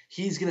there.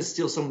 He's going to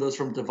steal some of those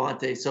from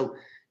Devontae. So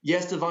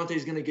yes,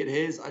 Devontae's going to get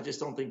his. I just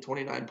don't think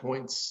 29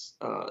 points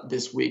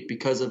this week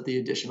because of the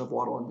addition of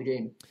Waddle in the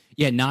game.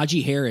 Yeah,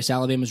 Najee Harris,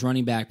 Alabama's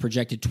running back,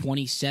 projected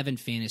 27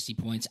 fantasy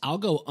points. I'll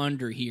go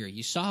under here.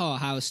 You saw how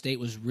Ohio State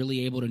was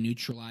really able to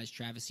neutralize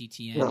Travis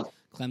Etienne,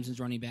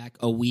 Clemson's running back,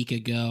 a week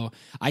ago.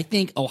 I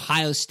think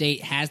Ohio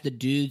State has the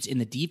dudes in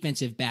the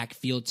defensive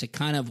backfield to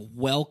kind of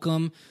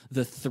welcome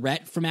the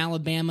threat from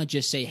Alabama.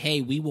 Just say, hey,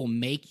 we will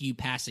make you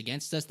pass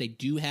against us. They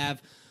do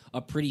have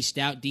a pretty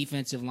stout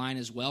defensive line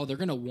as well. They're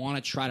going to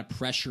want to try to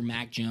pressure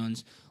Mac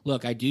Jones.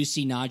 Look, I do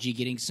see Najee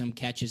getting some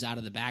catches out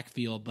of the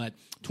backfield, but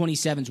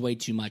 27 is way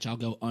too much. I'll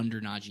go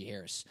under Najee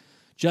Harris.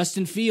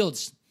 Justin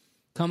Fields,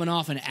 coming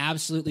off an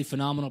absolutely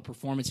phenomenal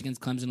performance against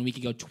Clemson a week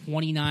ago,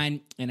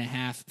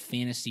 29.5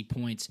 fantasy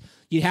points.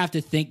 You'd have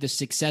to think the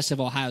success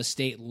of Ohio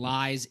State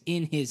lies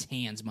in his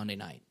hands Monday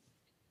night.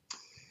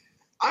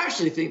 I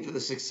actually think that the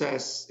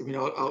success,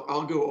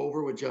 I'll go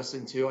over with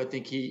Justin too. I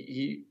think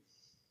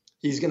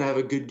he's going to have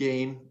a good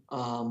game.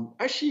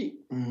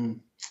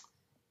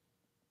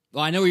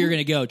 Well, I know where you're going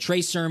to go.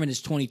 Trey Sermon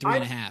is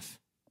 23.5.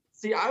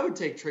 See, I would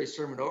take Trey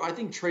Sermon. I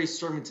think Trey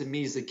Sermon, to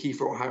me, is the key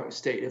for Ohio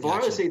State. If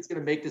Ohio State's going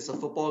to make this a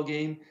football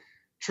game,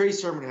 Trey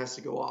Sermon has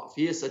to go off.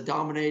 He has to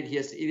dominate. He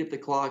has to eat up the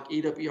clock,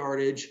 eat up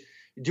yardage,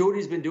 do what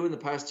he's been doing the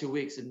past 2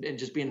 weeks and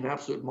just being an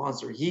absolute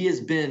monster. He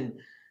has been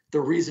the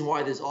reason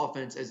why this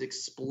offense has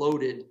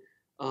exploded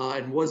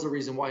and was the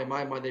reason why, in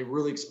my mind, they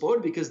really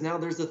exploded, because now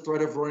there's the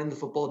threat of running the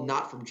football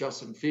not from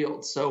Justin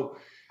Fields. So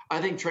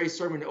I think Trey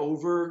Sermon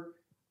over.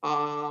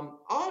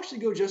 I'll actually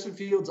go Justin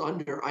Fields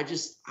under.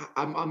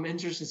 I'm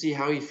interested to see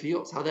how he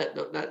feels, how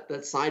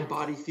that side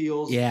body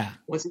feels. Yeah.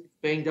 Once he's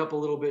banged up a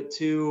little bit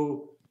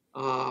too.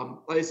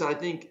 Like I said, I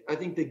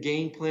think the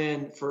game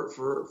plan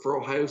for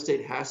Ohio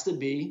State has to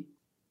be,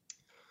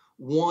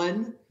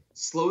 one,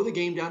 slow the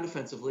game down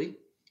defensively,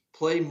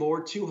 play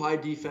more too high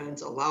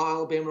defense, allow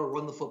Alabama to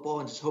run the football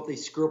and just hope they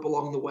screw up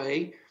along the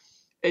way.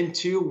 And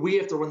two, we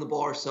have to run the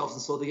ball ourselves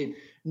and slow the game.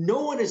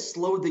 No one has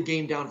slowed the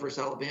game down versus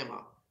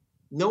Alabama.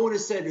 No one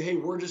has said, hey,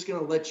 we're just going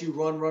to let you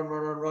run.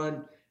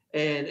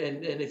 And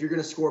if you're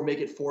going to score, make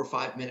it 4 or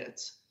 5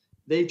 minutes.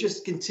 They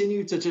just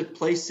continue to just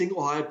play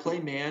single high, play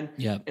man,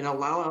 and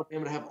allow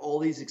Alabama to have all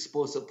these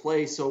explosive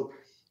plays. So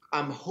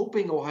I'm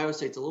hoping Ohio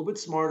State's a little bit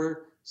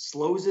smarter,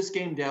 slows this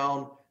game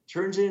down,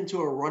 turns it into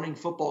a running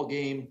football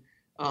game.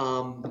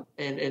 And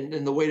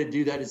the way to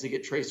do that is to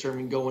get Trey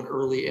Sermon going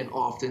early and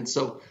often.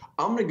 So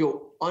I'm going to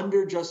go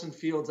under Justin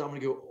Fields. I'm going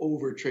to go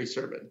over Trey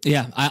Sermon.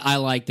 Yeah, I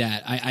like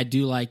that. I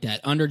do like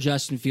that. Under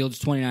Justin Fields,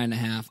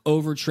 29.5.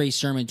 Over Trey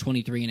Sermon,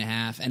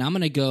 23.5. And I'm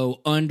going to go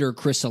under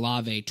Chris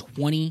Olave,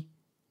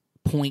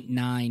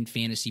 20.9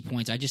 fantasy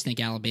points. I just think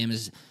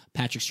Alabama's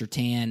Patrick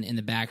Surtain in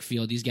the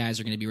backfield, these guys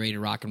are going to be ready to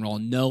rock and roll,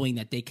 knowing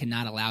that they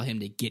cannot allow him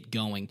to get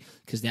going,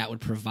 because that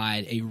would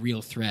provide a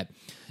real threat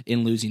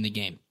in losing the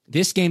game.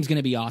 This game's going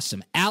to be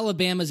awesome.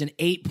 Alabama's an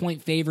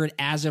 8-point favorite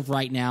as of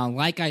right now.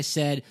 Like I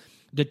said,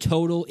 the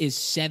total is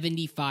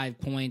 75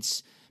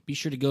 points. Be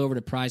sure to go over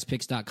to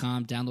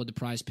prizepicks.com, download the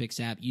Prize Picks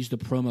app, use the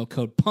promo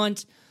code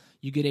PUNT.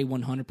 You get a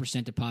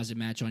 100% deposit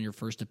match on your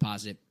first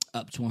deposit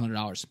up to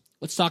 $100.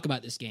 Let's talk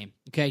about this game.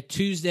 Okay,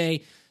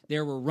 Tuesday,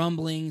 there were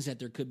rumblings that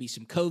there could be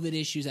some COVID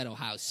issues at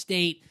Ohio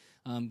State.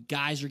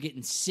 Guys are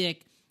getting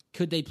sick.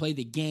 Could they play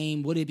the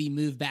game? Would it be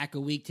moved back a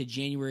week to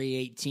January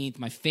 18th?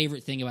 My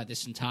favorite thing about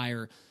this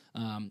entire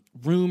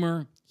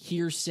rumor,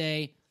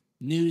 hearsay,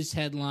 news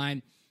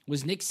headline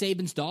was Nick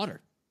Saban's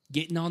daughter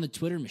getting on the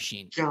Twitter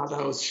machine.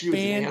 God, she was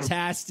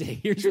fantastic.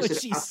 Here's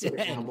what she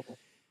said.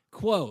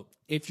 Quote,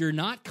 if you're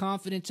not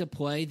confident to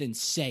play, then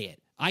say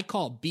it. I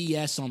call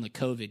BS on the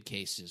COVID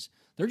cases.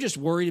 They're just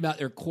worried about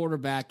their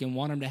quarterback and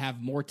want him to have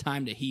more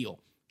time to heal.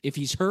 If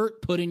he's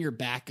hurt, put in your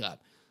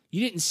backup. You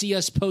didn't see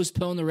us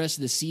postpone the rest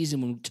of the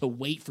season to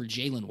wait for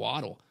Jalen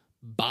Waddle.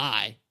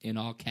 Bye, in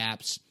all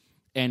caps,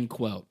 end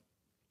quote.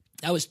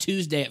 That was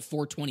Tuesday at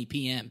 4:20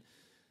 p.m.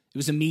 It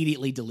was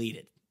immediately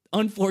deleted,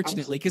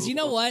 unfortunately, because you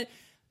know what?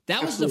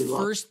 That was the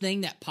first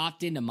thing that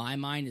popped into my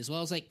mind as well.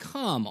 I was like,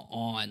 come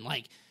on.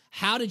 Like,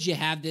 how did you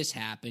have this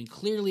happen?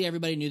 Clearly,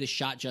 everybody knew the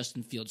shot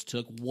Justin Fields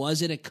took.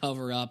 Was it a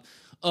cover-up?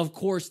 Of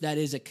course, that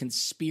is a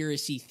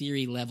conspiracy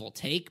theory level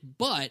take,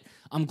 but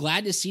I'm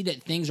glad to see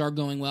that things are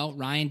going well.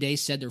 Ryan Day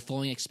said they're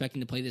fully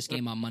expecting to play this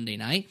game on Monday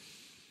night.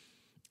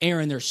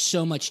 Aaron, there's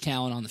so much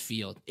talent on the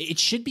field. It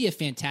should be a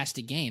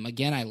fantastic game.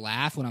 Again, I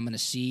laugh when I'm going to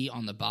see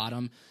on the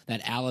bottom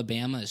that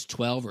Alabama is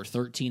 12 or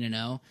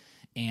 13-0,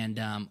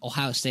 and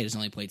Ohio State has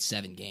only played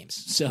 7 games.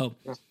 So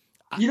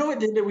You know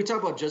what? We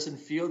talk about Justin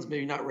Fields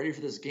maybe not ready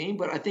for this game,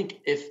 but I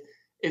think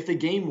if the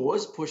game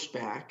was pushed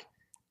back,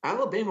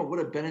 Alabama would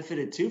have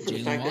benefited too for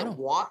the fact that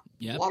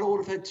Waddle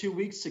would have had 2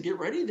 weeks to get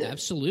ready then.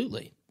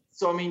 Absolutely.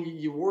 So, I mean,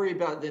 you worry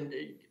about then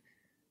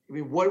 – I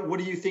mean, what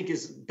do you think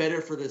is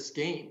better for this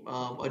game?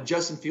 A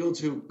Justin Fields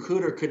who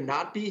could or could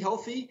not be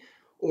healthy,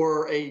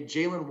 or a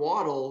Jalen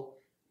Waddle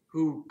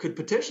who could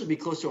potentially be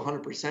close to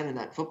 100% in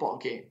that football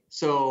game?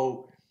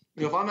 So,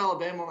 if I'm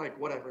Alabama, I'm like,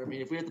 whatever. I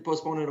mean, if we have to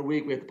postpone it a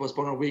week, we have to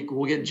postpone it a week.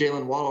 We'll get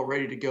Jalen Waddle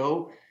ready to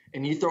go.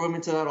 And you throw him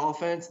into that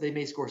offense, they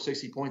may score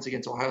 60 points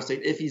against Ohio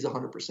State if he's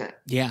 100%.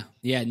 Yeah,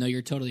 no,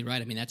 you're totally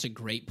right. I mean, that's a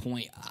great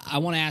point. I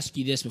want to ask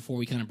you this before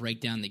we kind of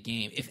break down the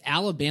game. If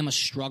Alabama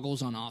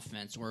struggles on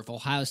offense, or if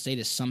Ohio State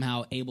is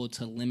somehow able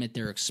to limit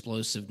their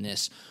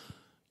explosiveness,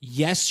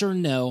 yes or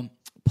no,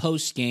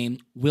 post-game,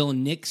 will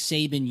Nick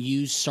Saban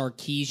use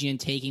Sarkisian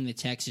taking the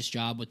Texas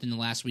job within the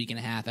last week and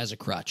a half as a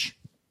crutch?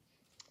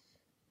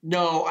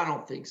 No, I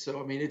don't think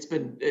so. I mean,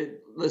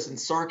 listen,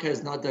 Sark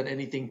has not done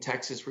anything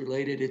Texas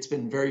related. It's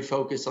been very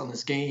focused on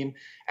this game,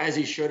 as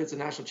he should. It's a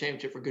national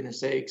championship, for goodness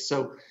sake.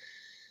 So,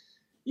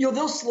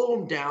 they'll slow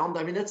him down.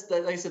 I mean,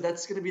 like I said,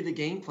 that's going to be the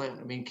game plan.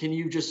 I mean, can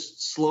you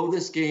just slow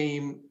this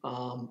game,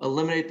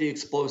 eliminate the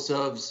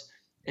explosives,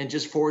 and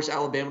just force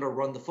Alabama to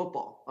run the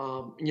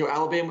football?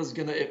 Alabama's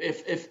going to,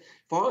 if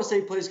Ohio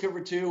State plays cover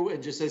 2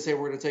 and just say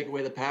we're going to take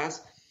away the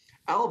pass,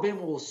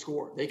 Alabama will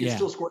score. They can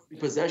still score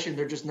possession.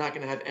 They're just not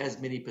going to have as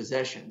many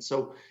possessions.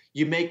 So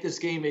you make this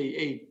game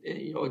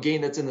a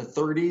game that's in the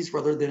 30s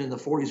rather than in the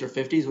 40s or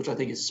 50s, which I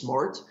think is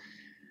smart.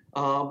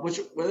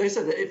 Which, like I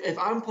said, if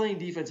I'm playing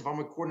defense, if I'm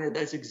a coordinator,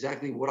 that's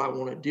exactly what I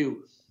want to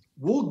do.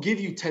 We'll give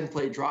you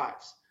 10-play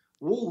drives.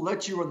 We'll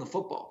let you run the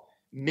football.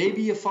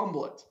 Maybe you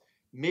fumble it.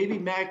 Maybe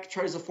Mac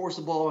tries to force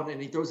the ball and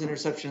he throws an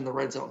interception in the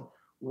red zone.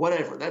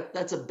 Whatever.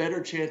 That's a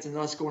better chance than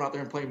us going out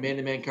there and playing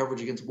man-to-man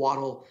coverage against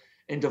Waddle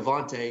and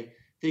Devontae,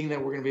 thinking that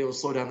we're going to be able to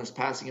slow down this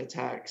passing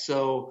attack.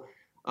 So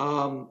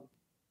I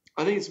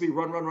think it's going to be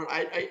run.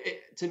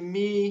 To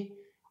me,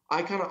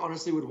 I kind of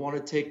honestly would want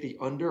to take the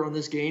under on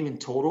this game in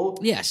total.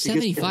 Yeah,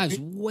 75 is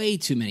way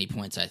too many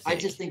points, I think. I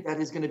just think that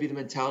is going to be the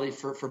mentality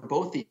for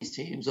both these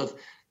teams of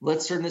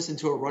let's turn this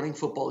into a running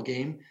football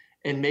game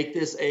and make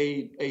this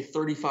a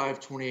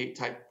 35-28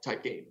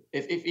 type game.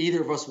 If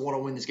either of us want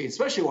to win this game,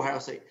 especially Ohio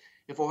State.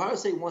 If Ohio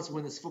State wants to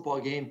win this football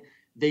game,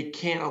 they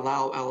can't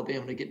allow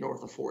Alabama to get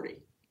north of 40.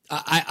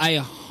 I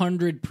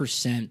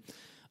 100%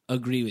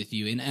 agree with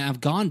you. And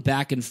I've gone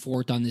back and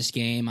forth on this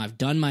game. I've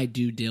done my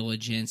due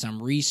diligence.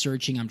 I'm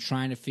researching. I'm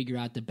trying to figure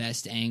out the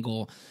best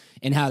angle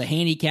and how to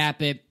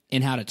handicap it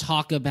and how to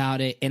talk about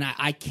it. And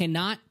I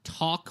cannot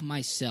talk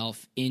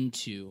myself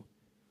into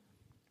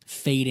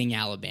fading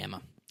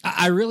Alabama.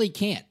 I really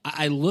can't.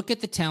 I look at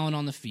the talent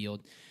on the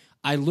field.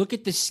 I look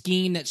at the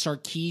scheme that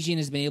Sarkisian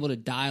has been able to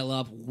dial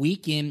up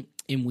week in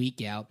and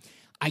week out.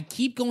 I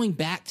keep going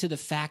back to the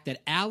fact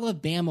that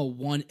Alabama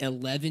won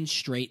 11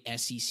 straight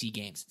SEC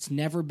games. It's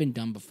never been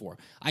done before.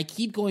 I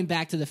keep going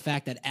back to the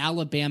fact that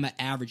Alabama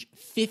averaged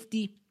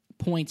 50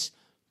 points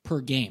per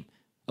game.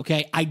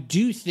 Okay, I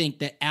do think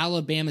that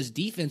Alabama's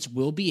defense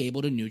will be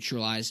able to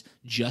neutralize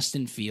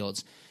Justin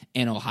Fields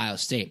and Ohio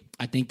State.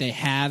 I think they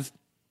have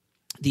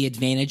the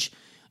advantage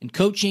in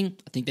coaching.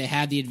 I think they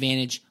have the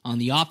advantage on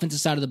the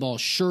offensive side of the ball.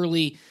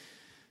 Surely,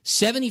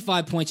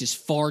 75 points is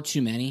far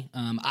too many.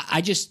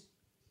 I just...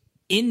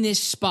 In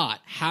this spot,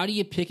 how do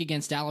you pick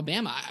against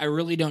Alabama? I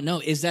really don't know.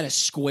 Is that a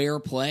square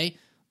play?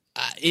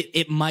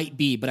 It might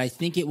be, but I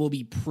think it will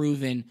be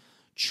proven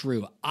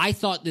true. I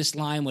thought this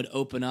line would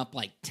open up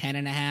like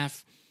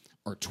 10.5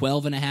 or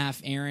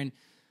 12.5, Aaron.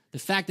 The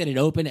fact that it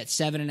opened at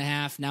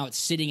 7.5, now it's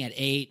sitting at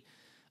 8.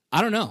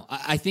 I don't know.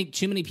 I think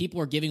too many people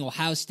are giving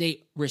Ohio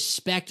State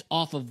respect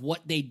off of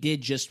what they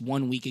did just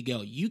 1 week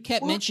ago. You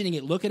kept mentioning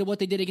it. Look at what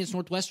they did against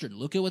Northwestern.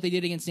 Look at what they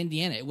did against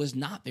Indiana. It was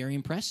not very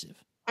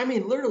impressive. I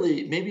mean,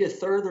 literally, maybe a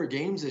third of their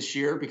games this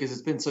year, because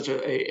it's been such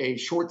a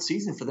short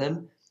season for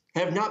them,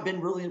 have not been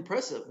really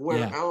impressive.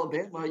 Where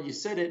Alabama, you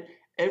said it,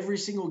 every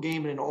single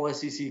game in an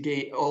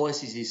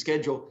all-SEC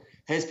schedule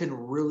has been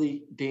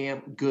really damn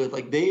good.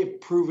 Like, they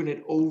have proven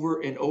it over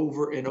and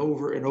over and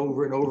over and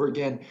over and over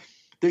again.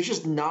 There's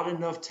just not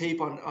enough tape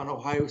on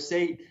Ohio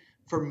State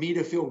for me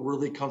to feel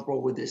really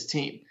comfortable with this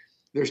team.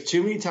 There's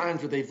too many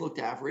times where they've looked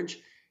average.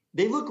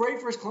 They look great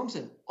versus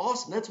Clemson.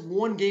 Awesome. That's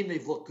one game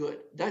they've looked good.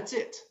 That's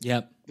it.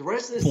 Yep. The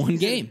rest of this one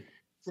season, game.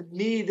 To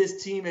me,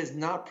 this team has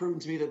not proven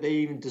to me that they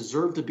even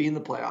deserve to be in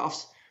the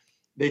playoffs.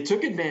 They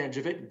took advantage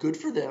of it. Good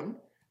for them.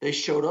 They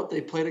showed up.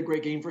 They played a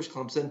great game versus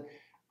Clemson.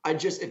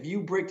 If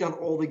you break down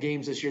all the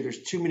games this year,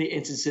 there's too many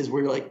instances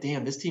where you're like,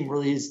 damn, this team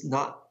really is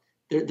not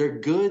 – they're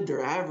good.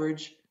 They're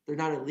average. They're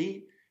not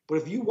elite. But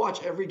if you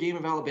watch every game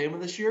of Alabama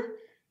this year,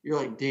 you're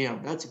like,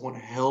 damn, that's one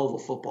hell of a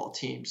football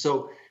team.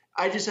 So –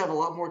 I just have a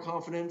lot more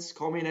confidence.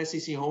 Call me an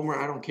SEC homer.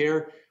 I don't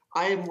care.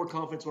 I have more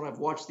confidence when I've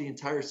watched the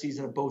entire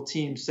season of both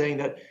teams, saying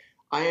that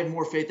I had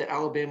more faith that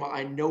Alabama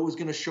I know is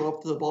going to show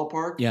up to the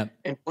ballpark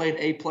and play an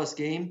A-plus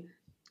game.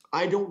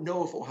 I don't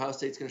know if Ohio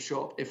State's going to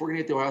show up. If we're going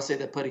to get the Ohio State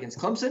that played against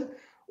Clemson,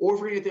 or if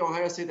we're going to get the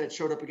Ohio State that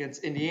showed up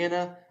against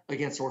Indiana,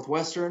 against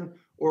Northwestern,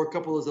 or a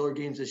couple of those other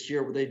games this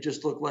year where they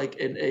just look like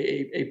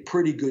a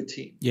pretty good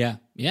team. Yeah.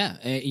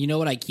 You know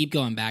what I keep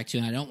going back to,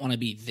 and I don't want to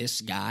be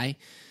this guy.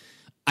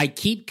 I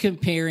keep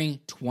comparing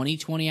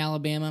 2020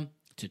 Alabama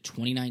to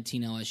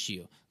 2019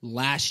 LSU.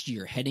 Last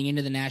year, heading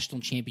into the national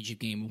championship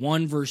game,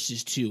 1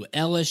 versus 2,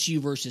 LSU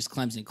versus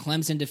Clemson.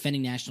 Clemson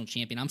defending national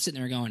champion. I'm sitting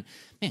there going,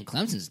 man,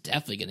 Clemson's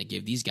definitely going to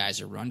give these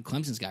guys a run.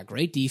 Clemson's got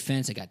great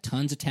defense. They got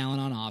tons of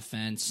talent on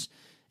offense.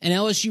 And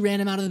LSU ran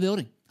them out of the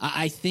building.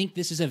 I think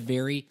this is a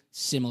very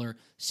similar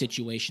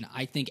situation.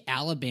 I think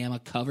Alabama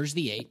covers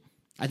the 8.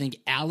 I think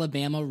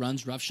Alabama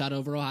runs roughshod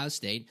over Ohio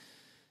State.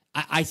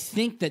 I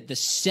think that the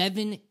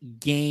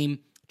 7-game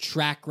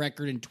track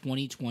record in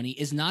 2020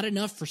 is not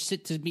enough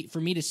for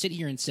me to sit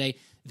here and say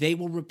they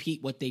will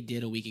repeat what they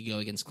did a week ago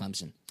against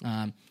Clemson.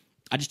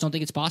 I just don't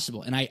think it's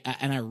possible. And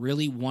I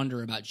really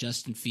wonder about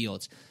Justin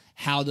Fields,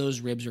 how those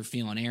ribs are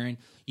feeling. Aaron,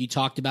 you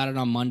talked about it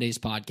on Monday's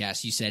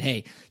podcast. You said,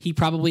 hey, he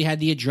probably had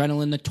the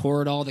adrenaline, the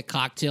Toradol, the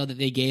cocktail that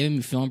they gave him.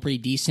 He's feeling pretty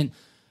decent.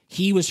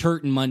 He was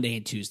hurting Monday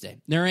and Tuesday.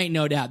 There ain't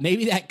no doubt.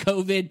 Maybe that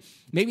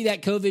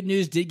COVID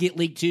news did get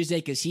leaked Tuesday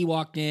because he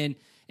walked in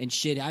and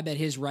shit. I bet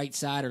his right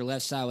side or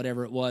left side,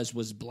 whatever it was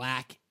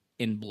black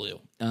and blue.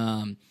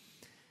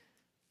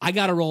 I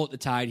got to roll at the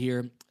Tide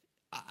here.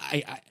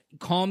 I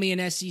call me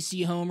an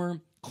SEC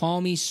homer.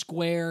 Call me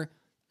square.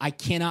 I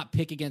cannot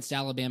pick against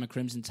Alabama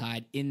Crimson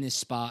Tide in this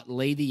spot.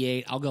 Lay the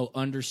 8. I'll go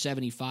under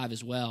 75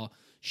 as well.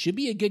 Should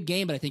be a good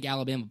game, but I think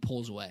Alabama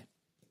pulls away.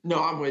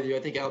 No, I'm with you. I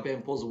think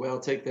Alabama pulls away. I'll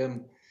take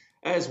them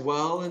as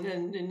well.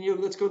 And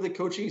let's go to the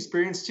coaching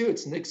experience too.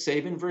 It's Nick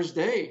Saban versus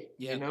Day.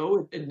 Yeah.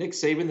 And Nick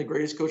Saban, the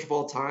greatest coach of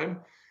all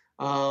time.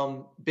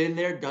 Been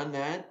there, done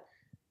that.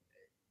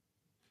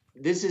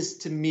 This is,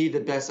 to me, the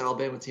best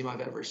Alabama team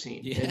I've ever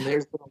seen. Yeah. And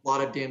there's been a lot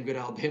of damn good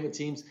Alabama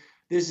teams.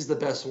 This is the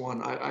best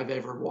one I've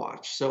ever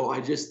watched. So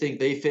I just think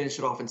they finished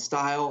it off in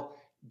style.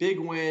 Big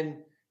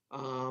win.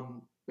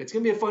 It's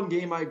going to be a fun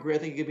game. I agree. I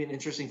think it could be an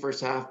interesting first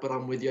half, but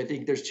I'm with you. I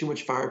think there's too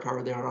much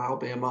firepower there on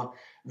Alabama.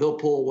 They'll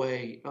pull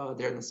away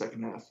there in the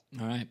second half.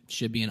 All right.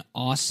 Should be an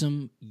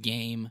awesome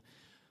game.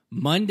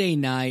 Monday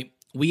night,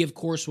 we, of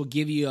course, will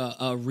give you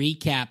a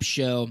recap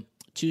show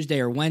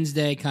Tuesday or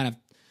Wednesday, kind of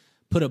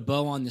put a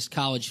bow on this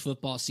college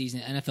football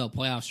season. NFL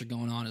playoffs are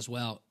going on as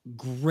well.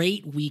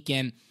 Great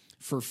weekend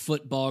for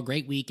football,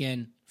 great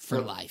weekend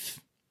for life.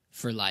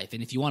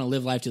 And if you want to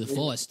live life to the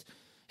fullest,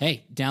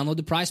 hey, download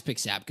the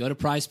PrizePicks app. Go to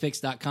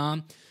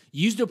prizepicks.com.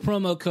 Use the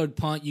promo code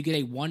PUNT. You get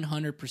a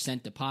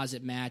 100%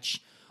 deposit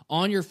match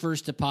on your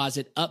first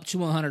deposit up to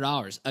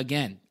 $100.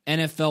 Again,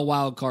 NFL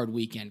wildcard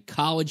weekend,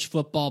 college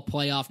football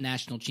playoff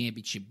national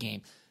championship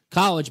game,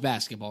 college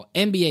basketball,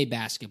 NBA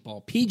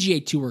basketball,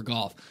 PGA Tour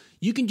golf.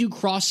 You can do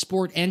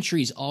cross-sport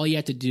entries. All you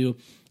have to do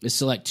is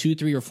select 2,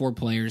 3, or 4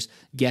 players,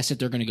 guess if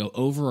they're going to go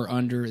over or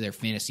under their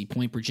fantasy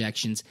point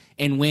projections,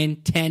 and win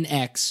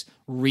 10x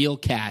real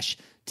cash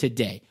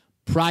today.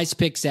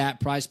 PrizePicks app,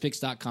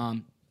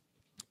 prizepicks.com.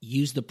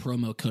 Use the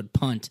promo code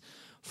PUNT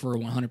for a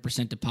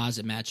 100%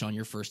 deposit match on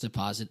your first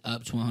deposit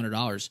up to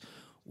 $100.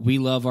 We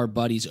love our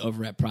buddies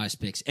over at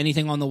PrizePicks.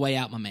 Anything on the way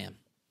out, my man?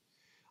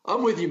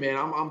 I'm with you, man.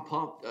 I'm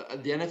pumped.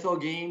 The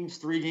NFL games,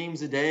 3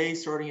 games a day,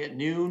 starting at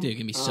noon. Dude, it's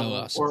gonna be so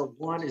awesome. Or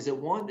 1, is it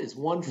 1? It's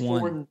 1,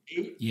 4, and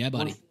 8. Yeah,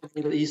 buddy. 1,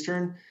 4, 8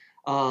 Eastern.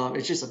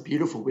 It's just a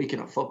beautiful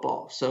weekend of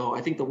football. So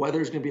I think the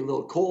weather is going to be a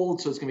little cold,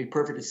 so it's going to be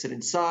perfect to sit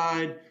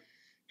inside,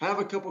 have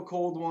a couple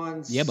cold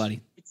ones. Yeah, buddy.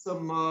 Eat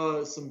some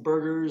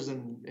burgers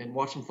and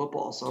watch some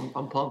football. So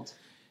I'm pumped.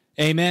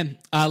 Amen.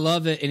 I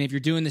love it. And if you're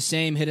doing the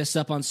same, hit us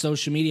up on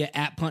social media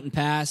at Punt and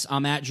Pass.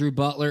 I'm at Drew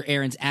Butler.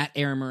 Aaron's at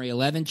Aaron Murray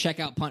 11.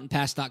 Check out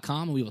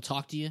puntandpass.com, and we will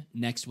talk to you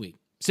next week.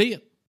 See you.